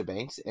said Sasha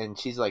Banks, and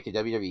she's like a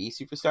WWE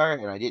superstar,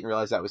 and I didn't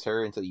realize that was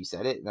her until you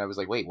said it, and I was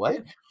like, wait, what?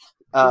 She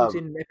was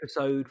in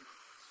episode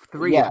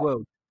 3 as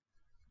well.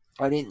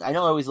 I don't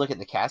always look at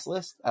the cast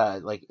list.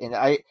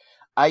 And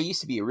I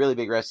used to be a really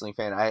big wrestling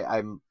fan.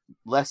 I'm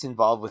less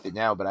involved with it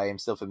now, but I am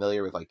still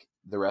familiar with like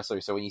the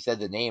wrestlers. So when you said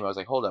the name, I was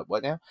like, hold up,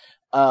 what now?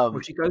 Well,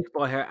 she goes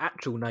by her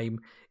actual name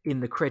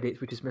in the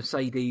credits, which is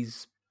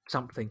Mercedes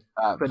something.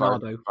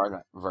 Varnado.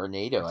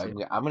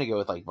 Varnado. I'm going to go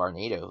with like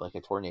Varnado, like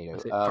a tornado.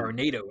 That's it.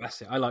 Varnado,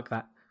 that's it. I like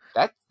that.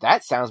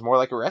 That sounds more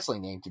like a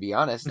wrestling name, to be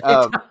honest.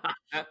 I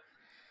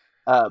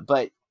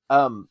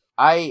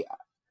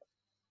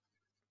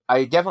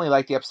definitely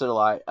like the episode a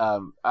lot.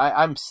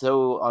 I'm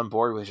so on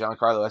board with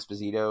Giancarlo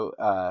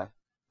Esposito.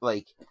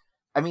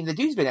 The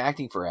dude's been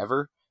acting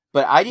forever,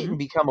 but I didn't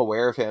become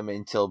aware of him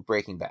until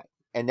Breaking Bad.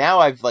 And now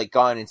I've like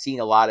gone and seen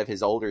a lot of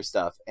his older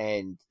stuff,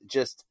 and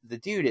just the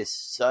dude is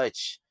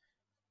such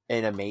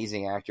an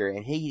amazing actor,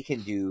 and he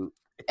can do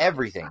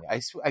everything. I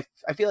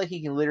feel like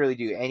he can literally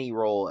do any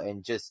role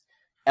and just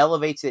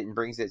elevates it and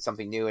brings it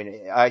something new.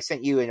 And I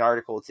sent you an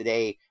article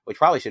today, which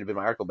probably should have been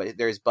my article, but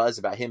there's buzz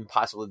about him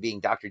possibly being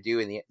Doctor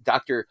Doom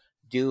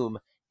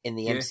in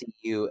the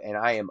MCU, and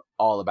I am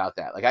all about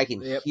that. Like I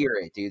can hear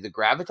it, dude. The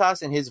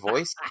gravitas in his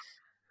voice,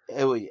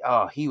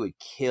 he would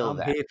kill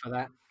that. I'm here for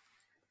that.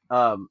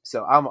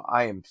 So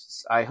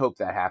I hope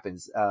that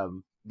happens.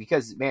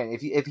 Because man,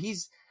 if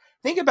he's,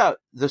 think about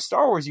the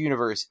Star Wars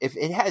universe, if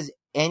it has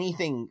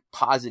anything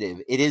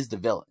positive, it is the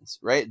villains,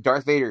 right?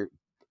 Darth Vader,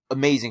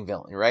 amazing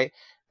villain, right?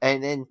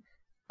 And then,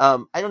 I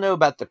don't know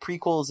about the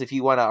prequels, if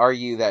you want to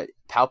argue that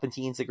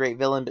Palpatine's a great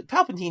villain, but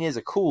Palpatine is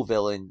a cool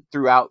villain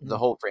throughout the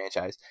whole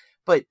franchise.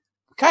 But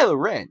Kylo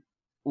Ren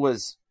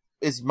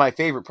is my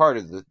favorite part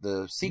of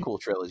the sequel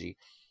trilogy.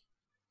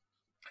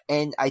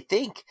 And I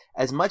think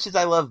as much as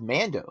I love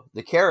Mando,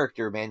 the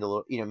character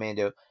Mando,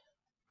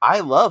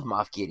 I love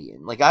Moff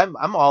Gideon. Like I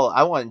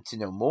wanted to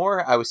know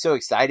more. I was so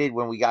excited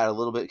when we got a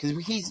little bit, because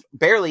he's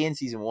barely in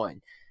season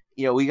 1.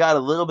 We got a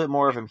little bit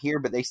more of him here,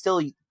 but they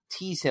still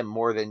tease him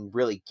more than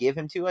really give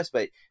him to us.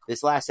 But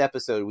this last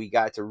episode, we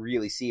got to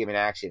really see him in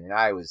action, and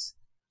I was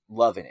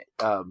loving it.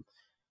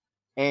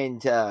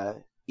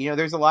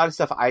 There's a lot of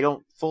stuff I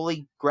don't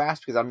fully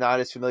grasp because I'm not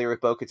as familiar with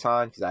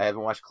Bo-Katan because I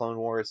haven't watched Clone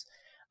Wars.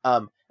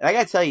 And I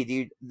gotta tell you,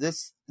 dude,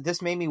 this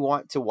made me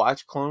want to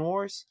watch Clone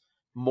Wars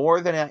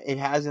more than it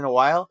has in a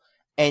while.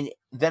 And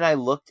then I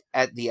looked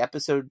at the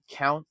episode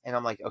count, and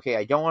I'm like, okay,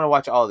 I don't want to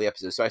watch all of the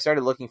episodes. So I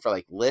started looking for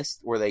like lists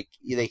where they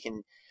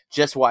can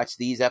just watch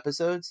these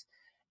episodes.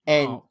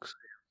 And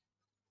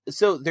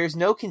so there's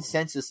no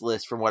consensus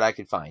list from what I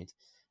could find.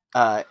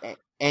 And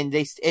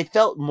it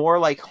felt more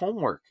like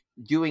homework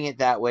doing it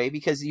that way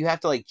because you have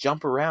to like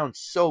jump around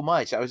so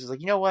much. I was just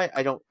like, you know what?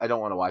 I don't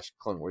want to watch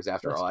Clone Wars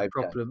after That's all. The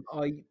problem.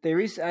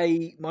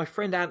 My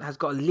friend Ant has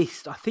got a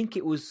list. I think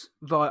it was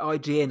via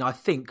IGN. I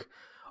think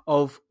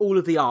of all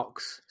of the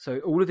arcs. So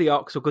all of the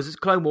arcs, because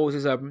Clone Wars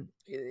is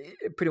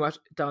pretty much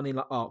done in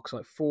like arcs,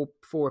 like four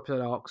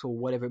episode arcs or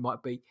whatever it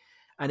might be.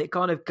 and it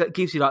kind of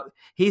gives you like,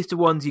 here's the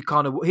ones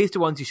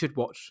you should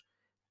watch.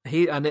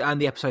 And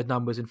the episode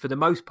numbers, and for the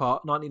most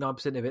part,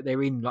 99% of it,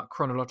 they're in like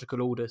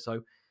chronological order.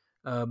 So,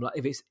 like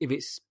if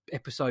it's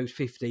episode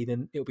 50,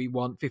 then it'll be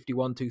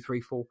 51, 2,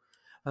 3, 4,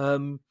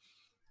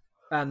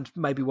 and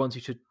maybe ones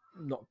you should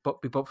not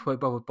be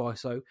bothered by.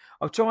 So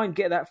I'll try and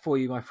get that for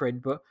you, my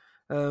friend. But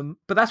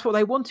that's what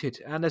they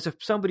wanted, and as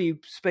somebody who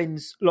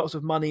spends lots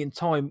of money and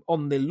time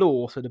on the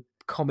lore, so the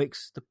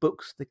comics, the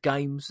books, the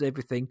games,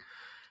 everything,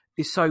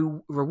 is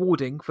so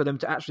rewarding for them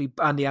to actually,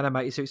 and the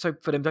animated series, so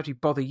for them to actually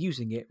bother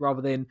using it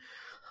rather than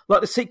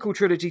like the sequel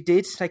trilogy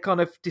did. They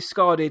kind of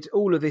discarded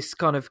all of this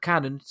kind of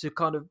canon to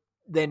kind of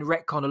then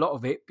retcon a lot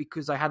of it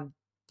because they hadn't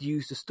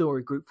used the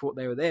story group for what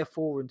they were there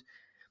for. And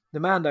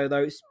the Mando,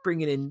 though, it's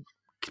bringing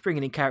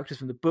in characters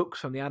from the books,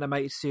 from the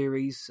animated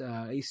series.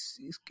 Is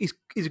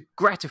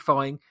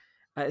gratifying,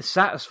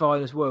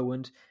 satisfying as well.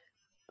 And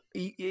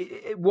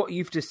what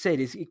you've just said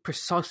is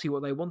precisely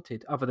what they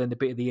wanted, other than the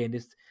bit at the end.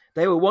 Is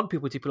they will want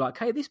people to be like,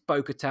 hey, this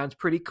Bo-Katan's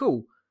pretty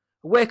cool.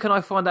 Where can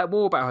I find out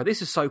more about her?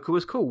 This Ahsoka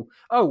was cool.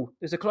 Oh,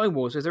 there's a Clone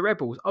Wars, there's a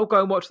Rebels. I'll go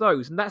and watch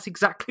those. And that's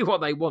exactly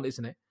what they want,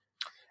 isn't it?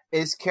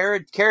 Is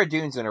Cara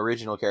Dune's an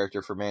original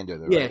character for Mando,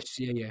 though, right? Yes,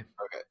 yeah.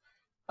 Okay.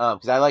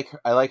 Because I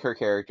like her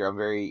character. I'm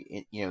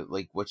very,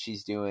 like what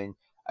she's doing.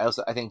 I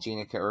think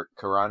Gina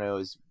Carano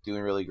is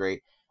doing really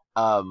great.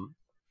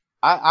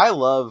 I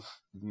love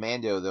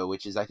Mando, though,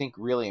 which is, I think,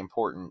 really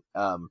important.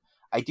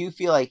 I do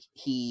feel like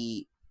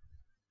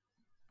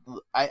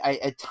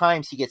at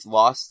times he gets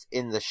lost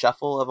in the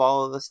shuffle of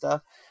all of the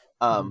stuff.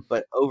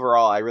 But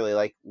overall, I really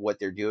like what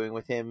they're doing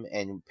with him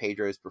and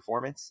Pedro's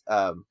performance.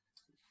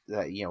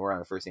 We're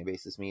on a first name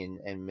basis, me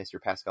and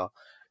Mr. Pascal.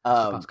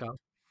 Pascal.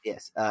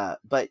 Yes.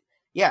 But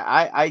yeah,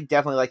 I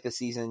definitely like the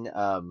season.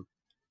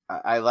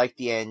 I like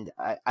the end.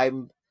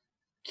 I'm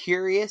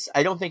curious.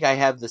 I don't think I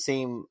have the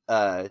same,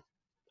 I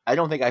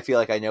don't think I feel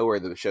like I know where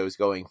the show's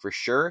going for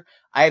sure.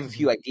 I have a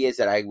few ideas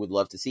that I would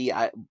love to see.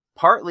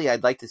 Partly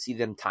I'd like to see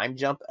them time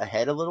jump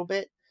ahead a little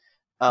bit,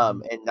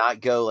 and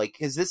not go like,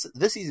 because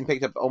this season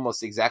picked up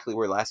almost exactly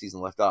where last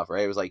season left off,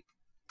 right? It was like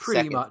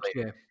pretty much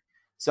later. Yeah.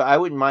 So I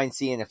wouldn't mind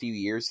seeing a few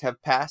years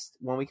have passed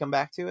when we come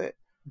back to it.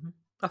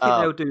 I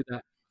think they'll do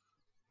that.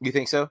 You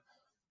think so?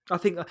 I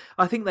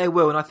think they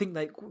will, and I think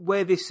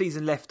where this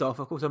season left off.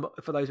 Of course,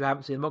 for those who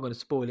haven't seen, I'm not going to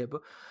spoil it,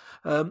 but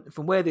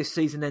from where this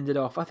season ended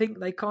off, I think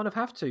they kind of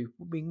have to.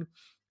 I mean,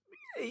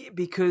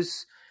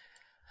 because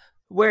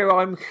where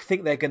I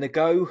think they're going to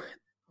go,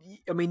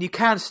 I mean, you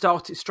can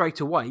start it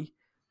straight away,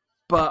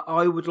 but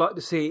I would like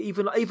to see it,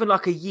 even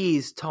like a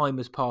year's time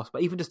has passed,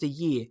 but even just a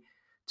year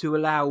to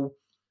allow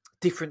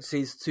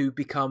differences to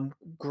become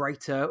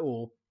greater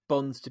or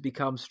bonds to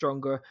become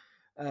stronger.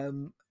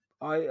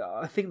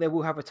 I think they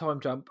will have a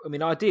time jump. I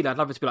mean, ideally, I'd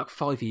love it to be like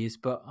 5 years,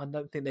 but I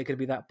don't think they're going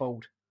to be that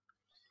bold.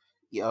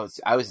 Yeah,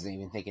 I was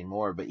even thinking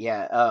more, but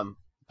yeah,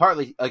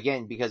 partly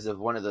again because of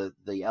one of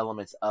the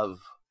elements of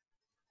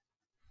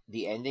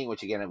the ending,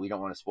 which again we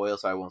don't want to spoil,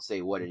 so I won't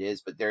say what it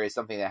is. But there is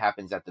something that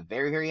happens at the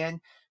very, very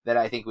end that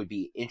I think would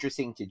be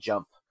interesting to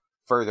jump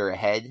further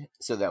ahead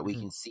so that we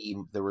can see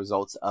the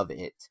results of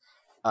it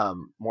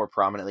more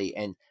prominently.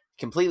 And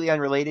completely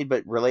unrelated,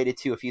 but related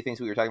to a few things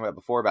we were talking about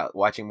before about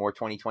watching more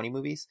 2020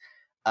 movies.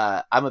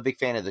 I'm a big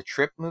fan of the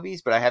Trip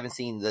movies, but I haven't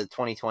seen the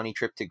 2020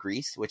 Trip to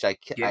Greece, which I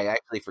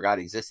actually forgot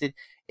existed.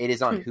 It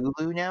is on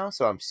Hulu now,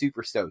 so I'm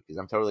super stoked because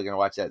I'm totally going to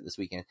watch that this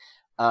weekend.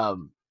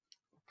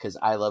 Because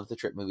I love the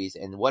Trip movies,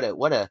 and what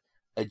a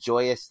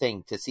joyous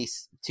thing to see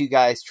two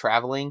guys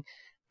traveling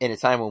in a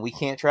time when we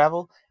can't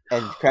travel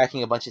and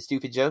cracking a bunch of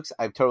stupid jokes.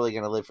 I'm totally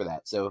going to live for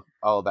that. So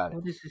all about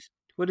it.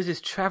 What is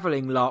this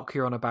traveling lark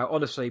you're on about?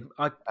 Honestly,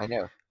 I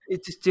know.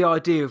 It's just the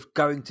idea of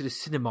going to the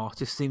cinema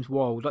just seems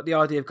wild. Like the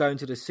idea of going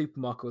to the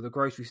supermarket or the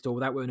grocery store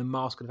without wearing a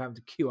mask and having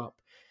to queue up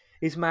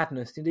is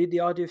madness. Indeed, the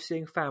idea of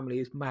seeing family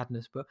is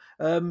madness. But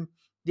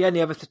the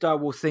only other Star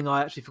Wars thing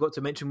I actually forgot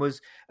to mention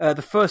was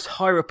the first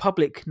High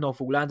Republic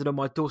novel landed on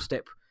my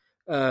doorstep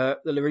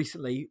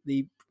recently.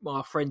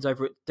 My friends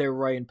over at Del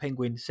Rey and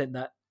Penguin sent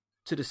that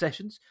to the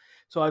sessions.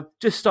 So I've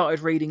just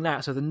started reading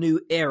that. So the new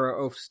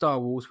era of Star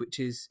Wars, which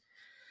is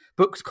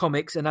books,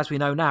 comics, and as we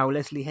know now,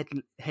 Leslie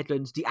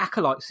Headland's The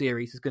Acolyte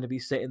series is going to be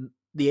set in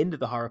the end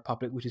of the High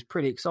Republic, which is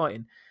pretty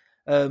exciting.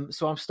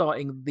 So I'm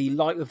starting The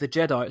Light of the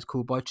Jedi, it's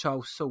called, by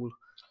Charles Soule.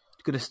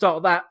 I'm going to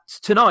start that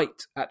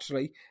tonight,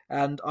 actually,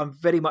 and I'm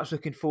very much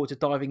looking forward to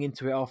diving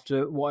into it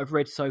after what I've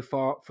read so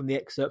far from the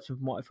excerpts and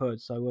from what I've heard.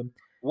 So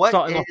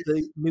starting off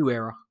the new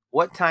era.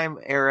 What time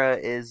era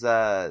is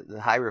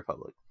the High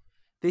Republic?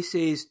 This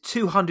is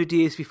 200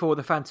 years before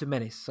the Phantom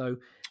Menace, so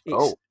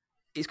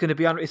it's going to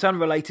be it's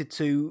unrelated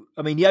to.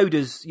 I mean,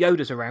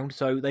 Yoda's around,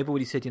 so they've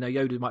already said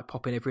Yoda might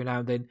pop in every now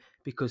and then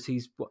because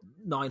he's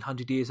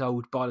 900 years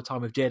old by the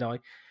time of Jedi.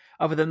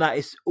 Other than that,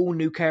 it's all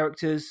new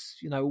characters.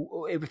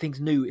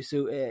 Everything's new.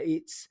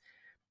 It's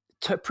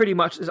pretty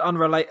much as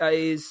unrelated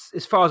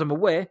as far as I'm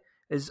aware,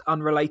 as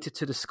unrelated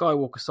to the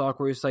Skywalker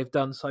saga as they've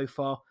done so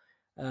far.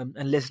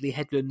 And Leslie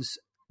Headland's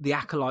The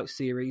Acolyte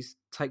series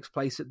takes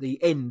place at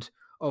the end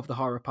of the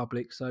High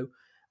Republic, so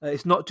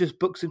It's not just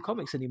books and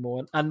comics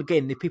anymore. And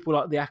again, if people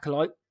like The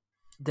Acolyte,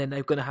 then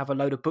they're going to have a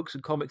load of books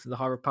and comics in the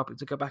High Republic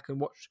to go back and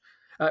watch,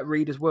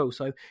 read as well.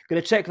 So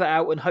going to check that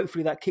out, and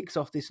hopefully that kicks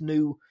off this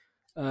new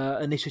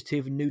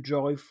initiative, new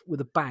drive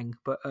with a bang.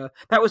 But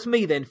that was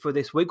me then for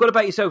this week. What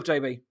about yourself,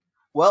 JB?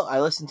 Well,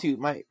 I listened to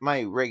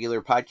my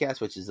regular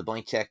podcast, which is the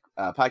Blank Check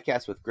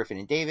podcast with Griffin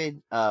and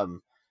David.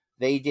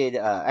 They did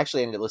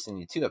actually I ended up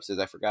listening to 2 episodes.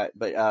 I forgot,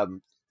 but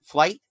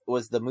Flight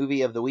was the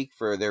movie of the week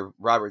for their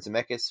Robert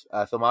Zemeckis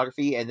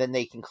filmography, and then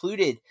they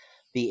concluded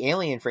the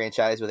Alien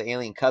franchise with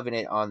Alien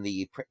Covenant on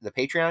the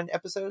Patreon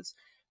episodes,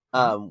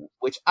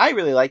 which I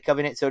really liked.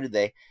 Covenant, so did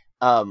they.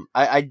 I'm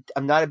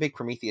not a big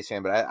Prometheus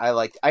fan, but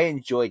I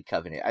enjoyed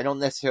Covenant. I don't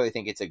necessarily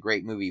think it's a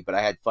great movie, but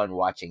I had fun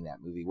watching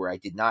that movie, where I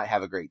did not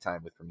have a great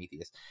time with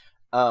Prometheus.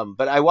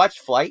 But I watched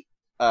Flight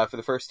for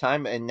the first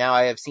time, and now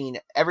I have seen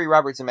every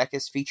Robert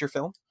Zemeckis feature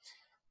film.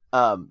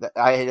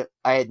 I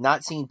had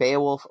not seen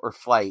Beowulf or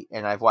Flight,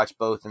 and I've watched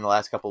both in the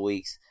last couple of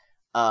weeks.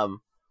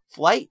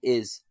 Flight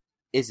is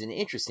an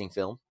interesting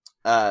film.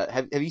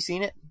 Have you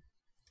seen it?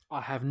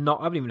 I have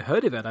not. I haven't even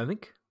heard of it, I don't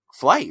think.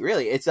 Flight,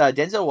 really. It's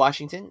Denzel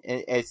Washington.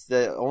 It's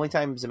the only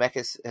time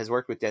Zemeckis has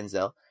worked with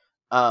Denzel.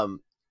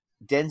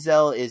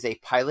 Denzel is a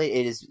pilot.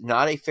 It is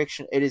not a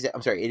fiction. It is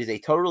a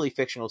totally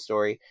fictional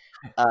story.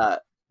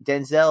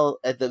 Denzel,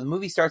 the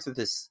movie starts with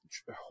this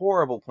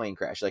horrible plane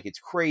crash. Like, it's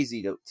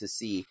crazy to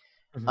see.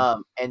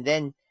 Mm-hmm. And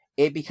then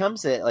it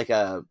becomes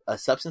a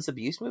substance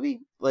abuse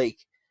movie, like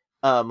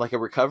a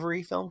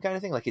recovery film kind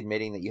of thing, like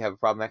admitting that you have a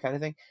problem, that kind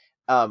of thing.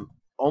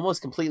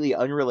 Almost completely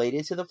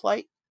unrelated to the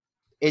flight.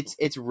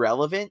 It's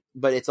relevant,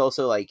 but it's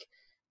also I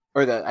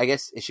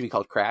guess it should be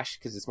called Crash,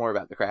 because it's more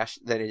about the crash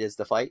than it is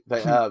the flight.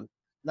 But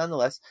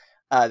nonetheless,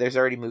 there's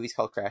already movies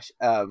called Crash.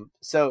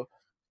 So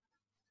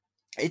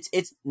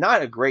it's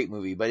not a great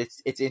movie, but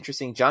it's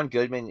interesting. John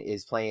Goodman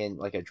is playing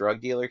like a drug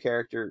dealer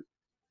character.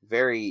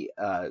 Very,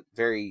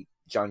 very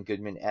John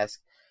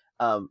Goodman-esque.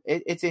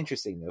 It's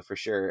interesting though, for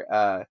sure.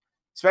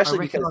 Especially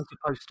I recognize the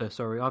poster.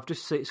 Sorry, I've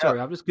just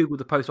googled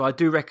the poster. I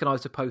do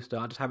recognize the poster.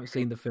 I just haven't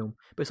seen the film,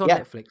 but it's on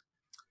Netflix.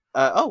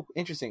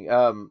 Interesting.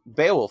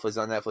 Beowulf is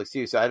on Netflix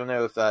too, so I don't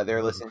know if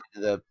they're listening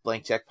to the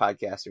Blank Check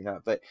podcast or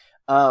not. But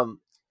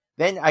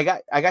then I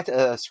got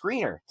a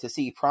screener to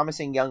see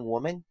Promising Young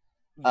Woman,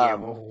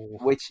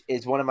 which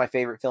is one of my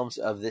favorite films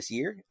of this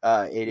year.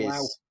 It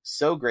is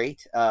so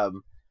great.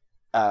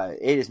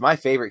 It is my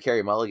favorite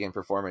Carey Mulligan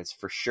performance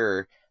for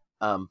sure.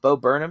 Bo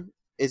Burnham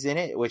is in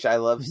it, which I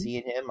love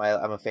seeing him.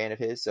 I'm a fan of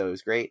his, so it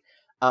was great.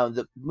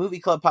 The Movie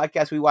Club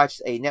podcast, we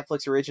watched a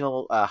Netflix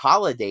original,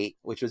 Holiday,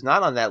 which was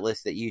not on that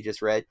list that you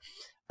just read,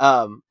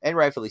 and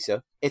rightfully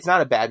so. It's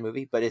not a bad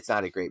movie, but it's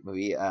not a great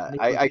movie.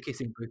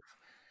 Kissing Booth.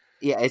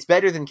 Yeah, it's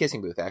better than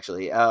Kissing Booth,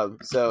 actually.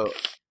 So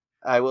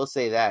I will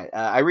say that.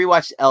 I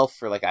rewatched Elf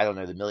for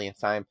the millionth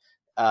time.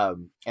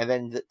 And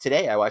then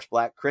today I watched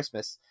Black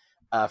Christmas.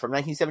 From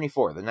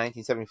 1974, the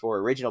 1974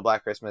 original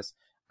Black Christmas.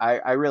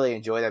 I really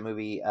enjoy that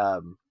movie.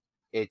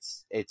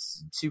 It's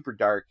super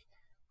dark,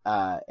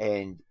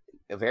 and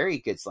a very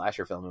good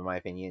slasher film in my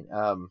opinion.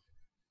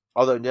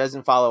 Although it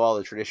doesn't follow all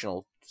the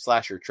traditional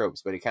slasher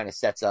tropes, but it kind of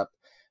sets up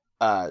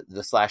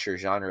the slasher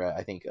genre,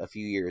 I think, a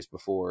few years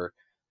before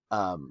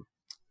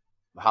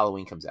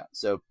Halloween comes out.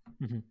 So,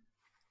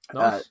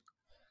 nice.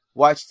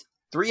 Watched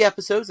 3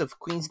 episodes of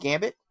Queen's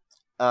Gambit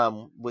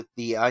with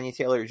the Anya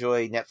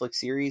Taylor-Joy Netflix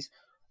series.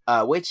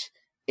 Which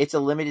it's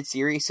a limited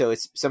series, so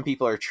some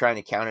people are trying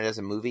to count it as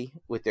a movie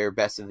with their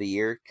best of the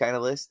year kind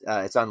of list.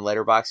 It's on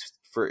Letterboxd,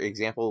 for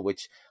example,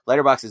 which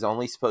Letterboxd is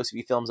only supposed to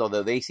be films,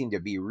 although they seem to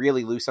be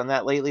really loose on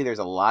that lately. There's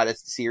a lot of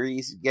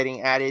series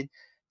getting added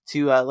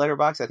to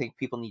Letterboxd. I think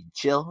people need to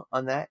chill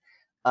on that.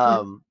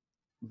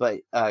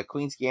 But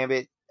Queen's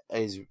Gambit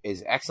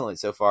is excellent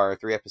so far.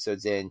 3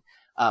 episodes in.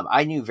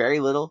 I knew very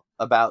little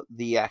about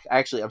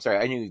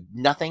I knew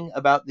nothing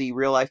about the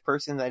real life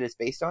person that it's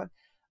based on.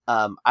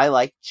 I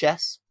like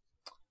chess,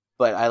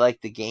 but I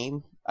like the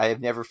game. I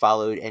have never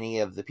followed any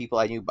of the people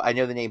I knew. I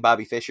know the name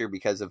Bobby Fischer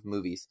because of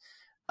movies.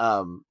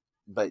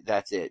 But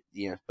that's it,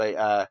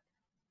 but,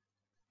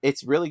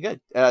 it's really good.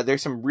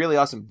 There's some really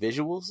awesome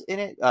visuals in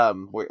it.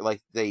 Where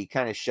they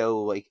kind of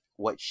show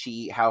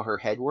how her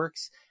head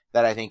works,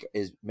 that I think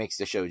makes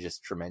the show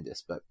just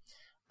tremendous. But,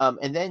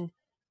 and then,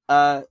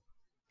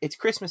 it's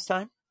Christmas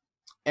time,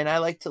 and I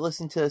like to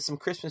listen to some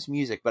Christmas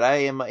music, but I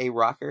am a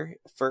rocker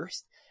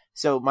first.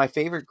 So my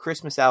favorite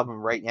Christmas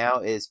album right now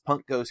is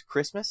Punk Goes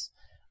Christmas.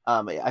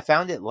 I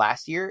found it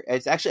last year.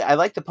 I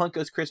like the Punk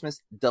Goes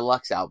Christmas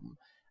deluxe album.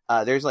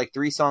 There's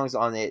 3 songs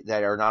on it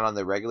that are not on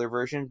the regular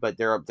version, but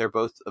they're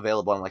both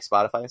available on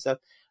Spotify and stuff.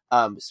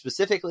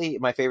 Specifically,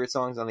 my favorite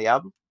songs on the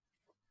album: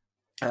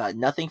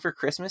 Nothing for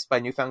Christmas by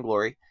Newfound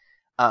Glory,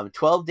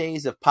 12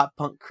 Days of Pop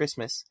Punk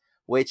Christmas,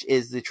 which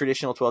is the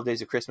traditional 12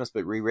 Days of Christmas,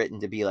 but rewritten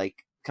to be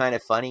kind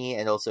of funny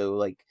and also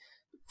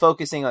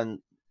focusing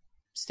on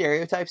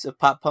stereotypes of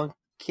pop punk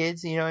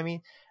kids, you know what I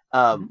mean?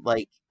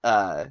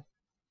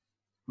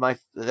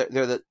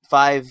 They're the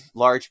 5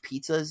 large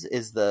pizzas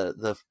is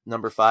the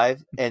number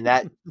 5, and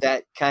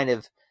that kind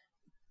of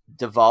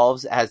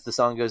devolves as the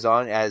song goes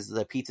on, as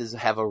the pizzas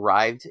have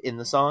arrived in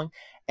the song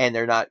and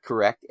they're not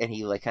correct, and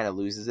he like kind of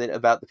loses it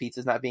about the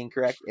pizzas not being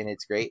correct, and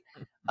it's great.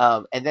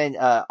 And then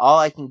All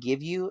I Can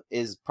Give You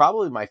is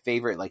probably my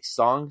favorite like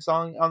song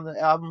on the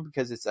album,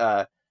 because it's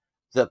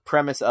the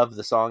premise of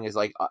the song is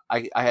like,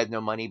 I had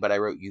no money, but I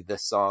wrote you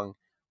this song.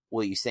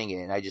 Will you sing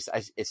it? And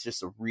it's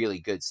just a really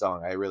good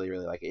song. I really,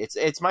 really like it.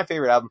 It's my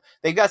favorite album.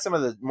 They've got some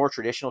of the more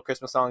traditional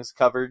Christmas songs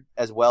covered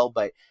as well,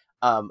 but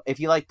if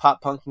you like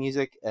pop punk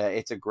music,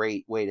 it's a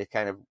great way to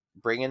kind of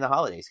bring in the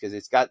holidays, because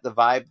it's got the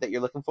vibe that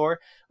you're looking for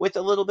with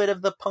a little bit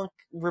of the punk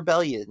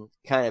rebellion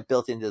kind of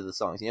built into the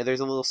songs. You know, there's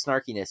a little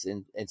snarkiness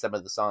in some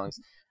of the songs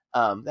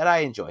that I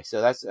enjoy.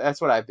 So that's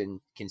what I've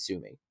been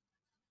consuming.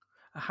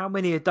 How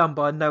many are done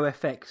by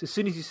NoFX? As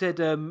soon as you said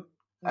No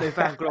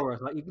Van Glora,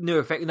 like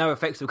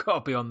NoFX have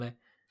got to be on there.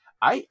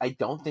 I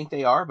don't think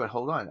they are, but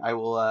hold on. I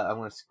will. I'm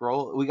going to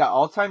scroll. We got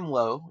All Time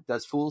Low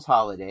does Fool's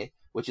Holiday,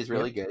 which is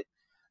really good.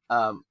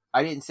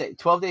 I didn't say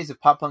 12 Days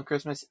of Pop Punk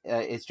Christmas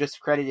is just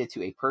credited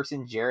to a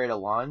person, Jared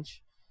Alonge,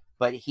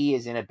 but he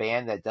is in a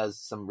band that does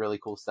some really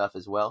cool stuff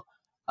as well.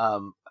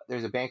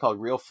 There's a band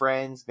called Real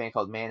Friends, a band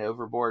called Man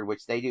Overboard,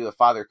 which they do a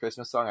Father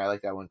Christmas song. I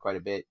like that one quite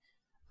a bit.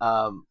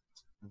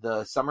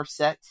 The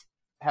Somerset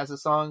has a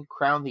song,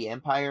 Crown the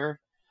Empire.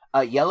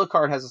 Yellow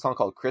Card has a song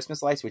called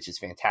Christmas Lights, which is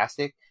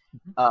fantastic.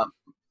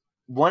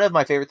 One of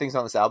my favorite things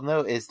on this album,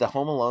 though, is the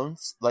Home Alone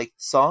like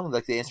song,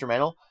 like the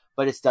instrumental,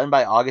 but it's done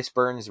by August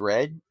Burns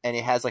Red, and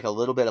it has like a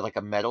little bit of like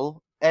a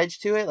metal edge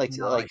to it. Like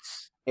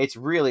it's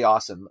really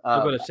awesome.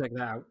 I've got to check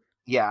that out.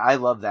 Yeah, I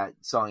love that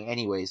song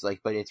anyways,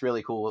 like, but it's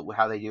really cool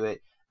how they do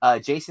it.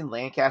 Jason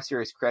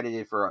Lancaster is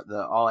credited for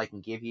the All I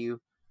Can Give You.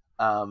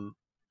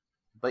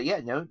 But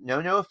yeah, no,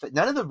 none of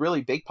the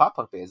really big pop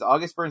punk bands.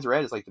 August Burns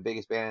Red is like the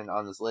biggest band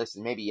on this list,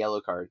 and maybe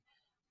Yellow Card.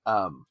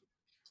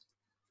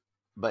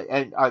 But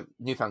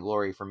New Found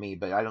Glory for me,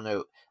 but I don't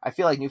know. I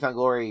feel like New Found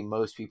Glory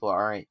most people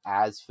aren't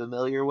as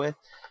familiar with.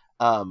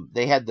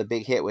 They had the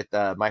big hit with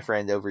My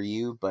Friend Over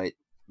You, but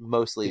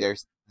mostly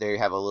they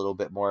have a little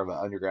bit more of an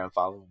underground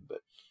following. But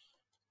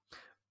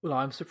well,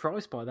 I'm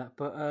surprised by that,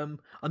 but I'm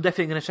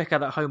definitely going to check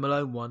out that Home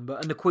Alone one,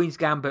 and the Queen's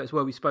Gambit as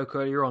well. We spoke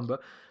earlier on,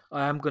 but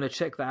I am going to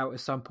check that out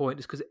at some point,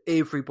 just because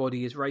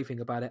everybody is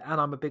raving about it,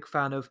 and I'm a big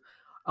fan of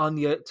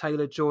Anya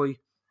Taylor-Joy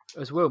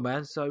as well,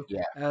 man. So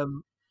yeah.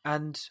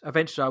 And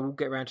eventually I will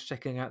get around to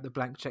checking out the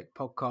Blank Check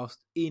podcast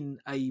in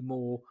a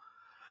more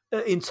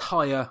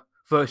entire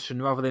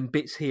version rather than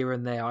bits here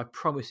and there. I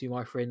promise you,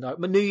 my friend. Like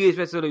my New Year's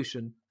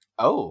resolution.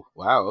 Oh,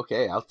 wow.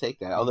 Okay, I'll take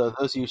that. Although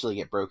those usually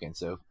get broken,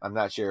 so I'm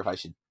not sure if I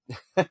should.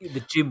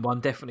 The gym one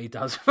definitely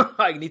does.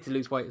 I need to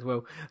lose weight as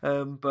well.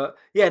 But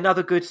yeah,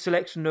 another good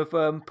selection of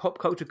pop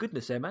culture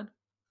goodness there, man.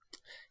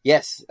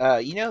 Yes,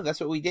 that's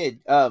what we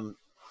did.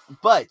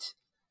 But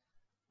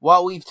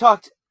while we've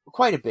talked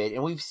quite a bit,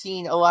 and we've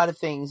seen a lot of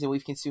things, and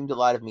we've consumed a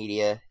lot of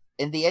media,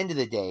 in the end of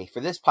the day, for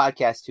this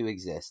podcast to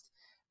exist,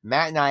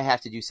 Matt and I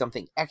have to do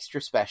something extra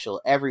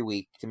special every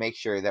week to make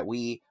sure that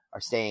we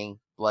are staying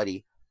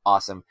bloody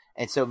awesome.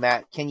 And so,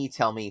 Matt, can you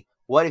tell me,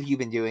 what have you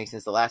been doing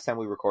since the last time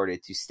we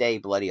recorded to stay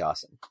bloody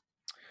awesome?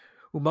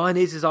 Well, mine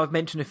is, as I've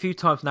mentioned a few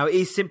times now,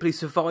 is simply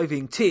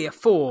surviving Tier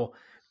 4,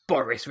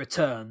 Boris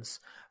Returns.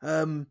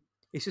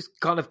 It's just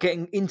kind of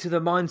getting into the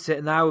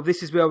mindset now.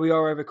 This is where we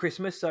are over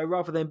Christmas. So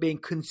rather than being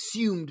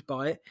consumed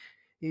by it,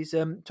 is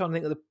trying to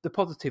think of the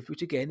positive,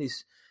 which again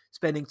is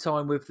spending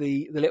time with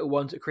the little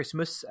ones at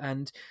Christmas.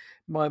 And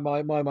my,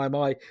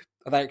 are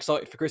they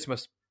excited for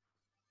Christmas?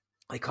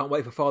 They can't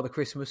wait for Father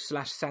Christmas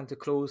 / Santa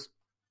Claus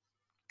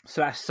 /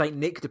 Saint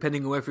Nick,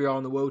 depending on wherever you are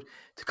in the world,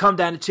 to come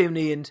down the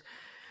chimney and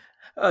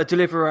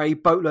deliver a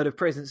boatload of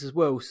presents as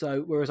well.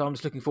 So whereas I'm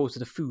just looking forward to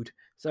the food.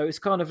 So it's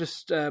kind of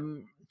just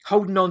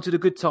holding on to the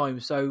good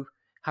times. So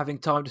having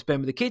time to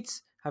spend with the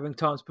kids, having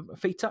time to put my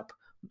feet up.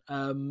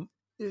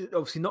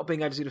 Obviously not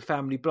being able to do the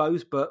family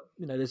blows, but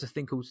there's a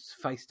thing called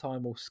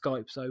FaceTime or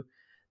Skype, so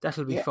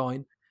that'll be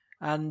fine.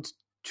 And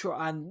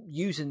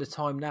using the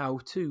time now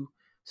to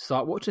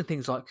start watching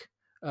things like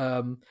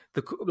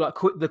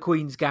the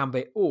Queen's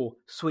Gambit or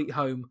Sweet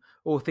Home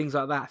or things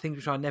like that, things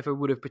which I never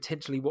would have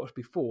potentially watched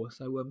before.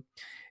 So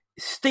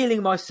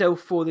stealing myself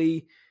for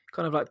the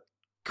kind of like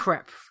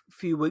crap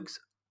few weeks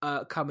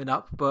coming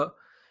up, but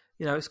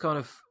it's kind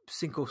of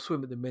sink or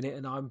swim at the minute,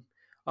 and I'm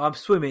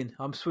swimming,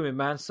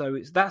 man. So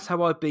that's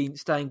how I've been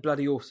staying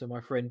bloody awesome,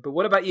 my friend. But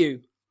what about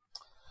you?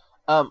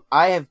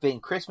 I have been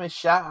Christmas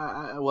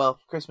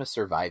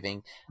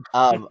surviving.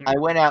 I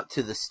went out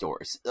to the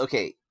stores.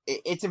 Okay,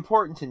 it's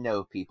important to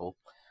know, people,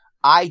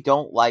 I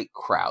don't like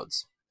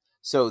crowds.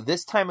 So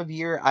this time of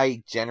year,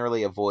 I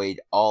generally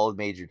avoid all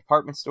major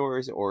department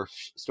stores or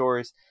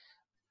stores.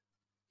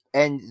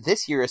 And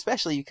this year,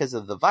 especially because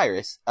of the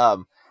virus,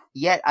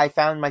 yet I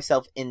found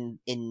myself in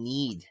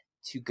need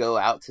to go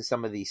out to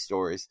some of these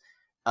stores,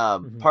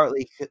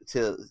 partly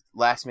to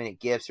last minute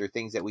gifts or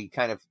things that we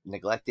kind of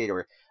neglected,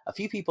 or a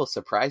few people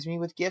surprised me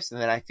with gifts.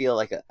 And then I feel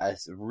like a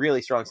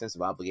really strong sense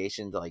of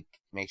obligation to like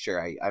make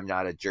sure I'm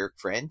not a jerk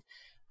friend.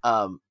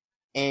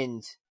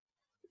 And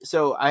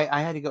so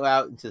I had to go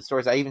out into the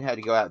stores. I even had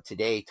to go out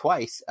today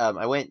twice.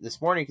 I went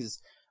this morning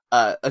because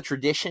a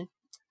tradition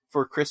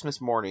for Christmas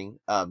morning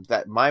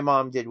that my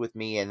mom did with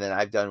me, and then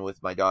I've done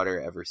with my daughter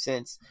ever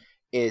since,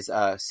 is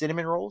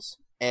cinnamon rolls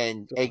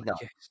and eggnog.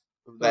 Yes.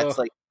 That's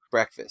like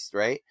breakfast,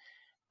 right?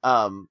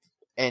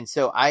 And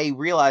so I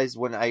realized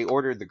when I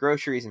ordered the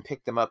groceries and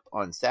picked them up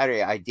on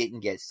Saturday, I didn't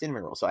get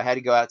cinnamon rolls. So I had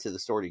to go out to the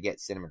store to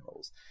get cinnamon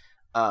rolls.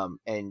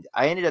 And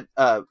I ended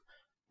up,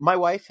 my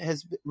wife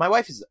is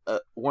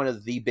one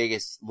of the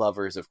biggest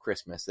lovers of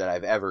Christmas that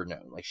I've ever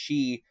known. Like,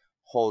 she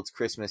holds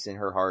Christmas in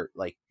her heart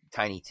like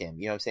Tiny Tim.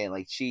 You know what I'm saying?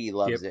 Like, she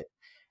loves it.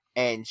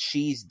 And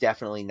she's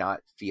definitely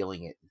not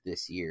feeling it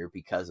this year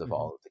because of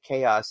all of the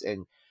chaos.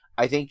 And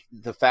I think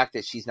the fact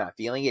that she's not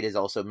feeling it is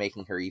also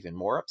making her even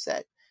more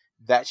upset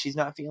that she's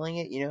not feeling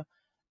it, you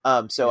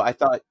know? So I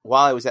thought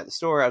while I was at the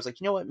store, I was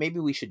like, you know what, maybe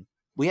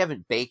we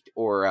haven't baked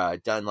or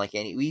done like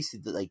we used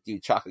to like do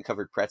chocolate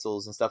covered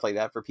pretzels and stuff like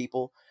that for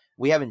people.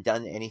 We haven't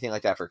done anything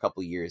like that for a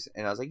couple of years.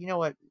 And I was like, you know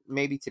what,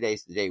 maybe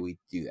today's the day we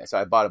do that. So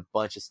I bought a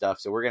bunch of stuff.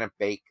 So we're going to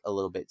bake a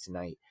little bit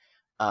tonight.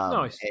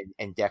 Nice.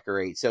 and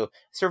decorate. So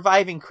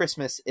surviving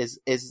Christmas is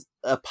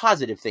a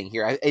positive thing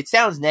here. It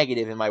sounds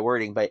negative in my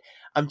wording, but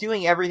I'm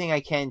doing everything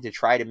I can to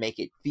try to make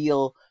it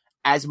feel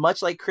as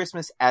much like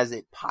Christmas as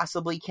it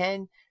possibly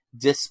can,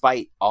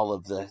 despite all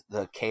of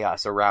the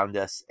chaos around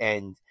us,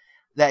 and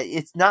that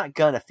it's not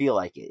gonna feel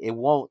like it. It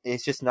won't.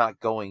 It's just not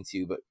going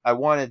to. But I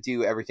want to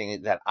do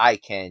everything that I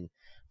can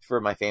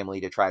for my family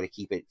to try to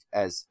keep it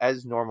as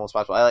normal as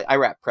possible. I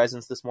wrapped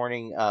presents this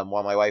morning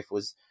while my wife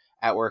was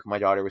at work. My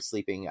daughter was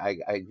sleeping.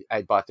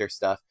 I bought their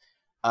stuff,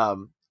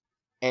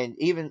 and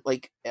even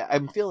like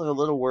I'm feeling a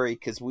little worried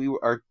because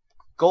our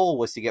goal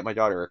was to get my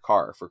daughter a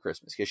car for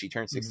Christmas because she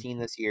turned 16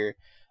 this year.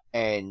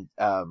 And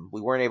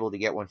we weren't able to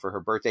get one for her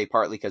birthday,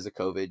 partly because of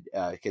COVID,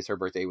 because her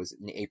birthday was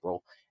in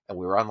April and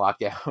we were on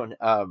lockdown.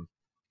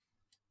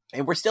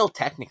 And we're still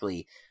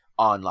technically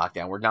on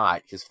lockdown. We're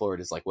not, because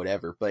Florida's like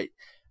whatever. But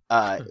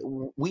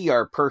we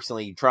are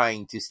personally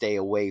trying to stay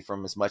away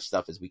from as much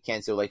stuff as we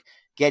can. So like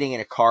getting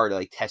in a car to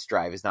like test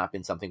drive has not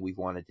been something we've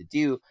wanted to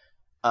do.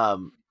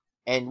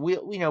 And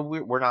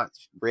we're not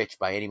rich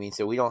by any means,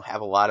 so we don't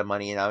have a lot of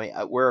money. And I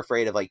mean, we're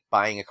afraid of like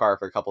buying a car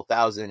for a couple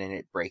 $1,000 and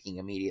it breaking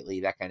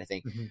immediately, that kind of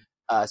thing.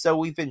 So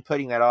we've been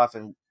putting that off,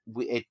 and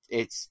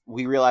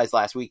we realized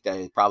last week that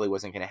it probably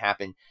wasn't going to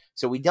happen.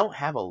 So we don't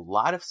have a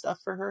lot of stuff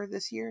for her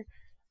this year.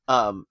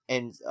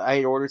 And I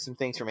had ordered some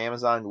things from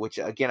Amazon, which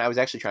again, I was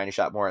actually trying to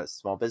shop more at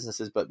small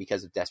businesses, but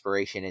because of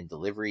desperation and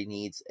delivery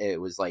needs,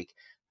 it was like,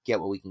 get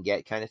what we can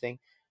get kind of thing.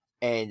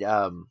 And,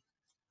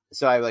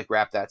 so I like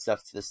wrapped that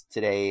stuff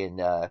today, and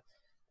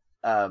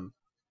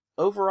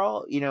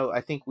overall, you know,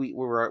 I think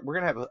we're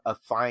gonna have a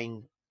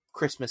fine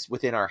Christmas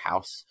within our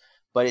house,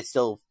 but it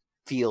still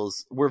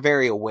feels, we're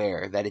very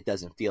aware that it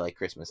doesn't feel like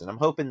Christmas, and I'm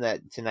hoping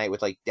that tonight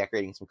with like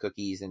decorating some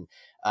cookies and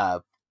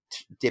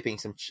dipping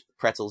some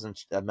pretzels in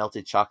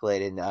melted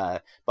chocolate, and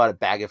bought a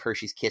bag of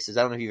Hershey's Kisses.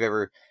 I don't know if you've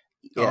ever,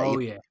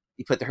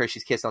 you put the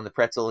Hershey's Kiss on the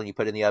pretzel and you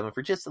put it in the oven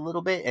for just a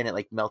little bit, and it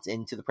like melts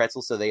into the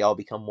pretzel, so they all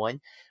become one.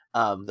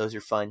 Those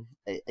are fun,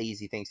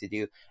 easy things to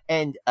do.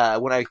 And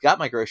when I got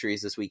my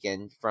groceries this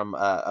weekend from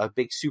a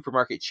big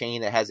supermarket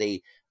chain that has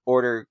a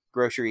order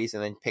groceries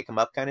and then pick them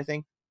up kind of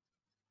thing,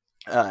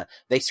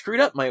 they screwed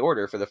up my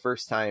order for the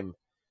first time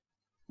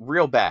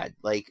real bad.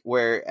 Like,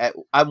 where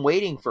I'm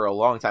waiting for a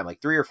long time,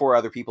 like 3 or 4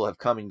 other people have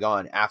come and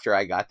gone after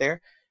I got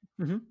there.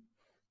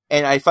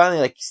 And I finally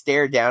like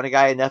stared down a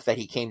guy enough that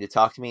he came to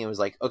talk to me and was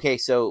like, okay,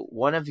 so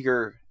one of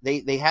your,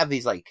 they have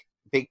these like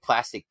big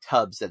plastic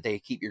tubs that they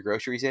keep your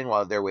groceries in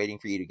while they're waiting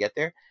for you to get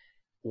there.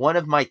 One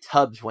of my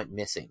tubs went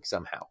missing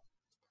somehow.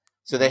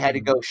 So they had to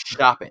go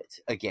shop it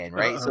again.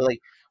 Right. So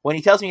like when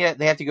he tells me that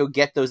they have to go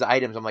get those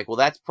items, I'm like, well,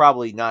 that's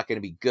probably not going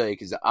to be good,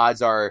 because the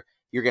odds are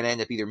you're going to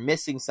end up either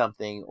missing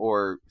something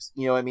or,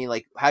 you know what I mean?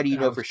 Like, how do you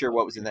know for sure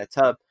what was in that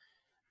tub?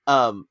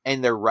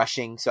 And they're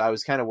rushing. So I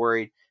was kind of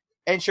worried.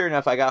 And sure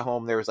enough, I got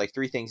home, there was like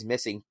 3 things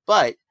missing,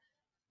 but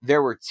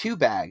there were 2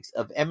 bags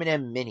of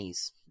M&M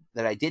minis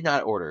that I did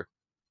not order.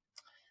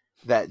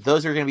 That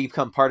those are going to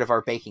become part of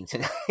our baking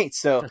tonight.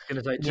 So I was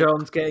going to say,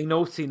 John's getting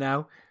naughty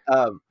now.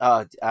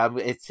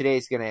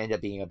 Today's going to end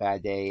up being a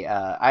bad day.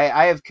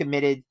 I have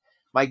committed,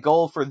 my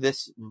goal for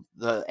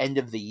the end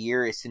of the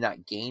year is to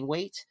not gain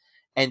weight.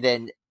 And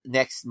then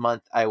next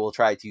month I will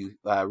try to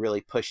really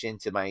push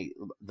into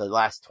the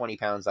last 20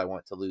 pounds I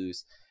want to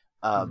lose.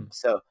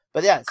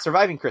 But yeah,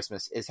 surviving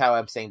Christmas is how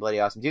I'm saying Bloody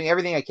Awesome. Doing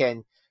everything I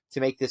can to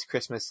make this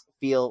Christmas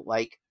feel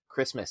like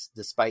Christmas,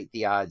 despite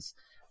the odds.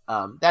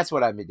 That's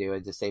what I've been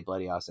doing to stay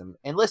Bloody Awesome.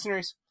 And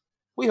listeners,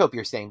 we hope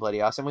you're staying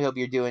Bloody Awesome. We hope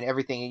you're doing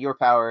everything in your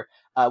power.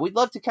 We'd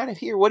love to kind of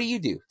hear, what do you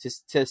do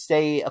to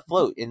stay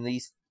afloat in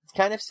these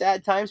kind of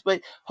sad times,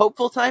 but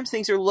hopeful times?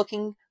 Things are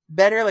looking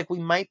better. Like, we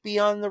might be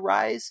on the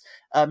rise.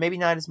 Maybe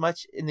not as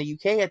much in the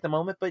UK at the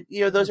moment, but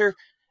you know,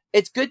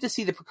 it's good to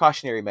see the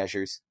precautionary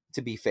measures,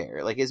 to be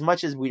fair. Like, as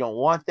much as we don't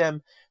want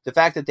them, the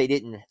fact that they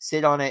didn't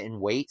sit on it and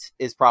wait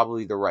is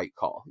probably the right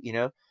call, you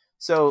know?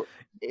 So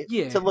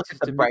to look at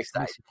the bright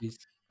side.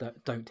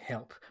 don't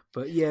help.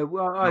 But yeah,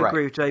 well, I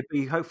agree with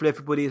JB. Hopefully,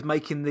 everybody is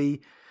making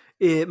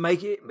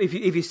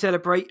if you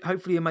celebrate,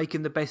 hopefully you're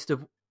making the best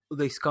of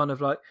this kind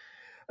of like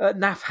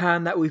naff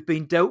hand that we've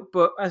been dealt.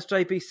 But as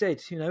JB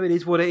said, it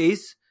is what it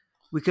is.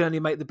 We can only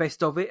make the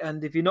best of it.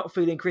 And if you're not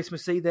feeling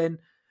Christmassy, then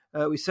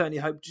we certainly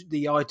hope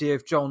the idea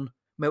of John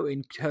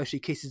melting Hershey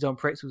Kisses on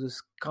pretzels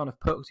has kind of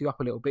perked you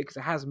up a little bit, because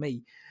it has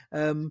me.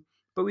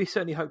 But we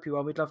certainly hope you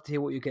are. We'd love to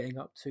hear what you're getting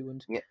up to.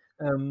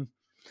 And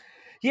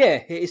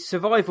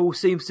survival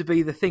seems to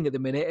be the thing at the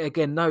minute.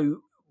 Again,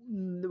 no,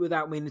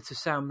 without meaning to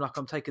sound like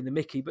I'm taking the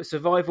mickey, but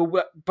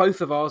survival,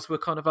 both of ours were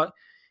kind of like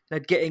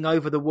getting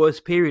over the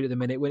worst period at the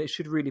minute, when it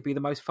should really be the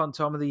most fun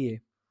time of the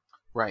year.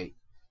 Right.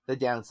 The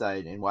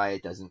downside and why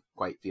it doesn't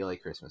quite feel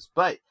like Christmas.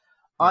 But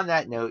on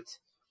that note,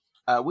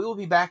 we will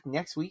be back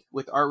next week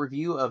with our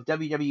review of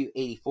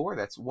WW84.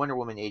 That's Wonder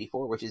Woman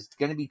 84, which is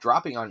going to be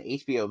dropping on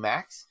HBO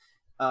Max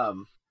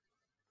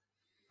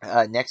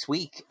next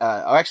week.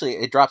 Actually,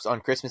 it drops on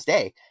Christmas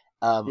Day.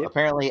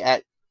 Apparently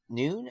at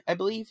noon, I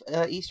believe,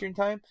 Eastern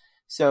time.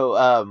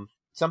 So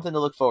something to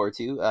look forward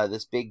to,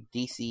 this big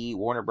DC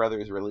Warner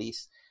Brothers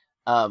release.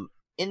 In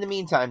the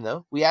meantime,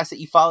 though, we ask that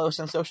you follow us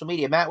on social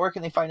media. Matt, where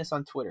can they find us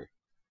on Twitter?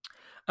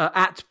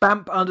 At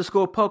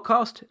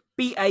BAMP_podcast,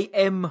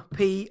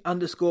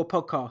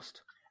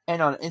 BAMP_podcast.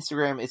 And on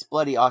Instagram, it's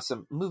Bloody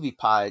Awesome Movie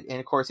Pod. And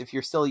of course, if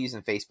you're still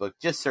using Facebook,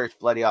 just search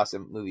Bloody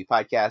Awesome Movie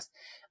Podcast.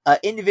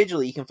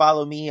 Individually, you can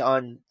follow me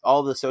on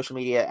all the social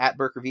media at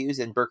Burke Reviews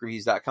and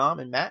BurkeReviews.com.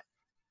 And Matt?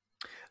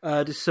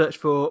 Just search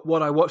for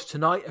What I Watched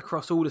Tonight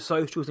across all the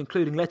socials,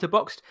 including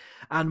Letterboxd,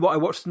 and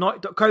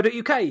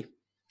whatIwatchedtonight.co.uk.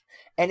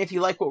 And if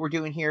you like what we're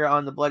doing here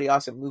on the Bloody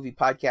Awesome Movie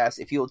Podcast,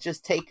 if you'll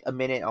just take a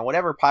minute on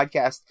whatever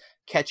podcast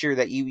catcher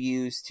that you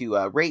use to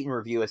rate and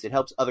review us, it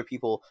helps other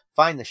people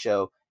find the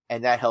show,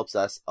 and that helps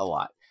us a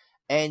lot.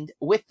 And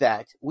with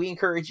that, we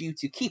encourage you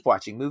to keep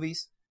watching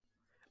movies.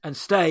 And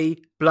stay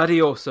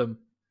bloody awesome.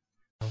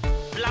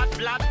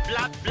 Bloody,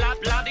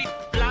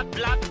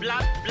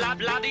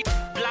 bloody.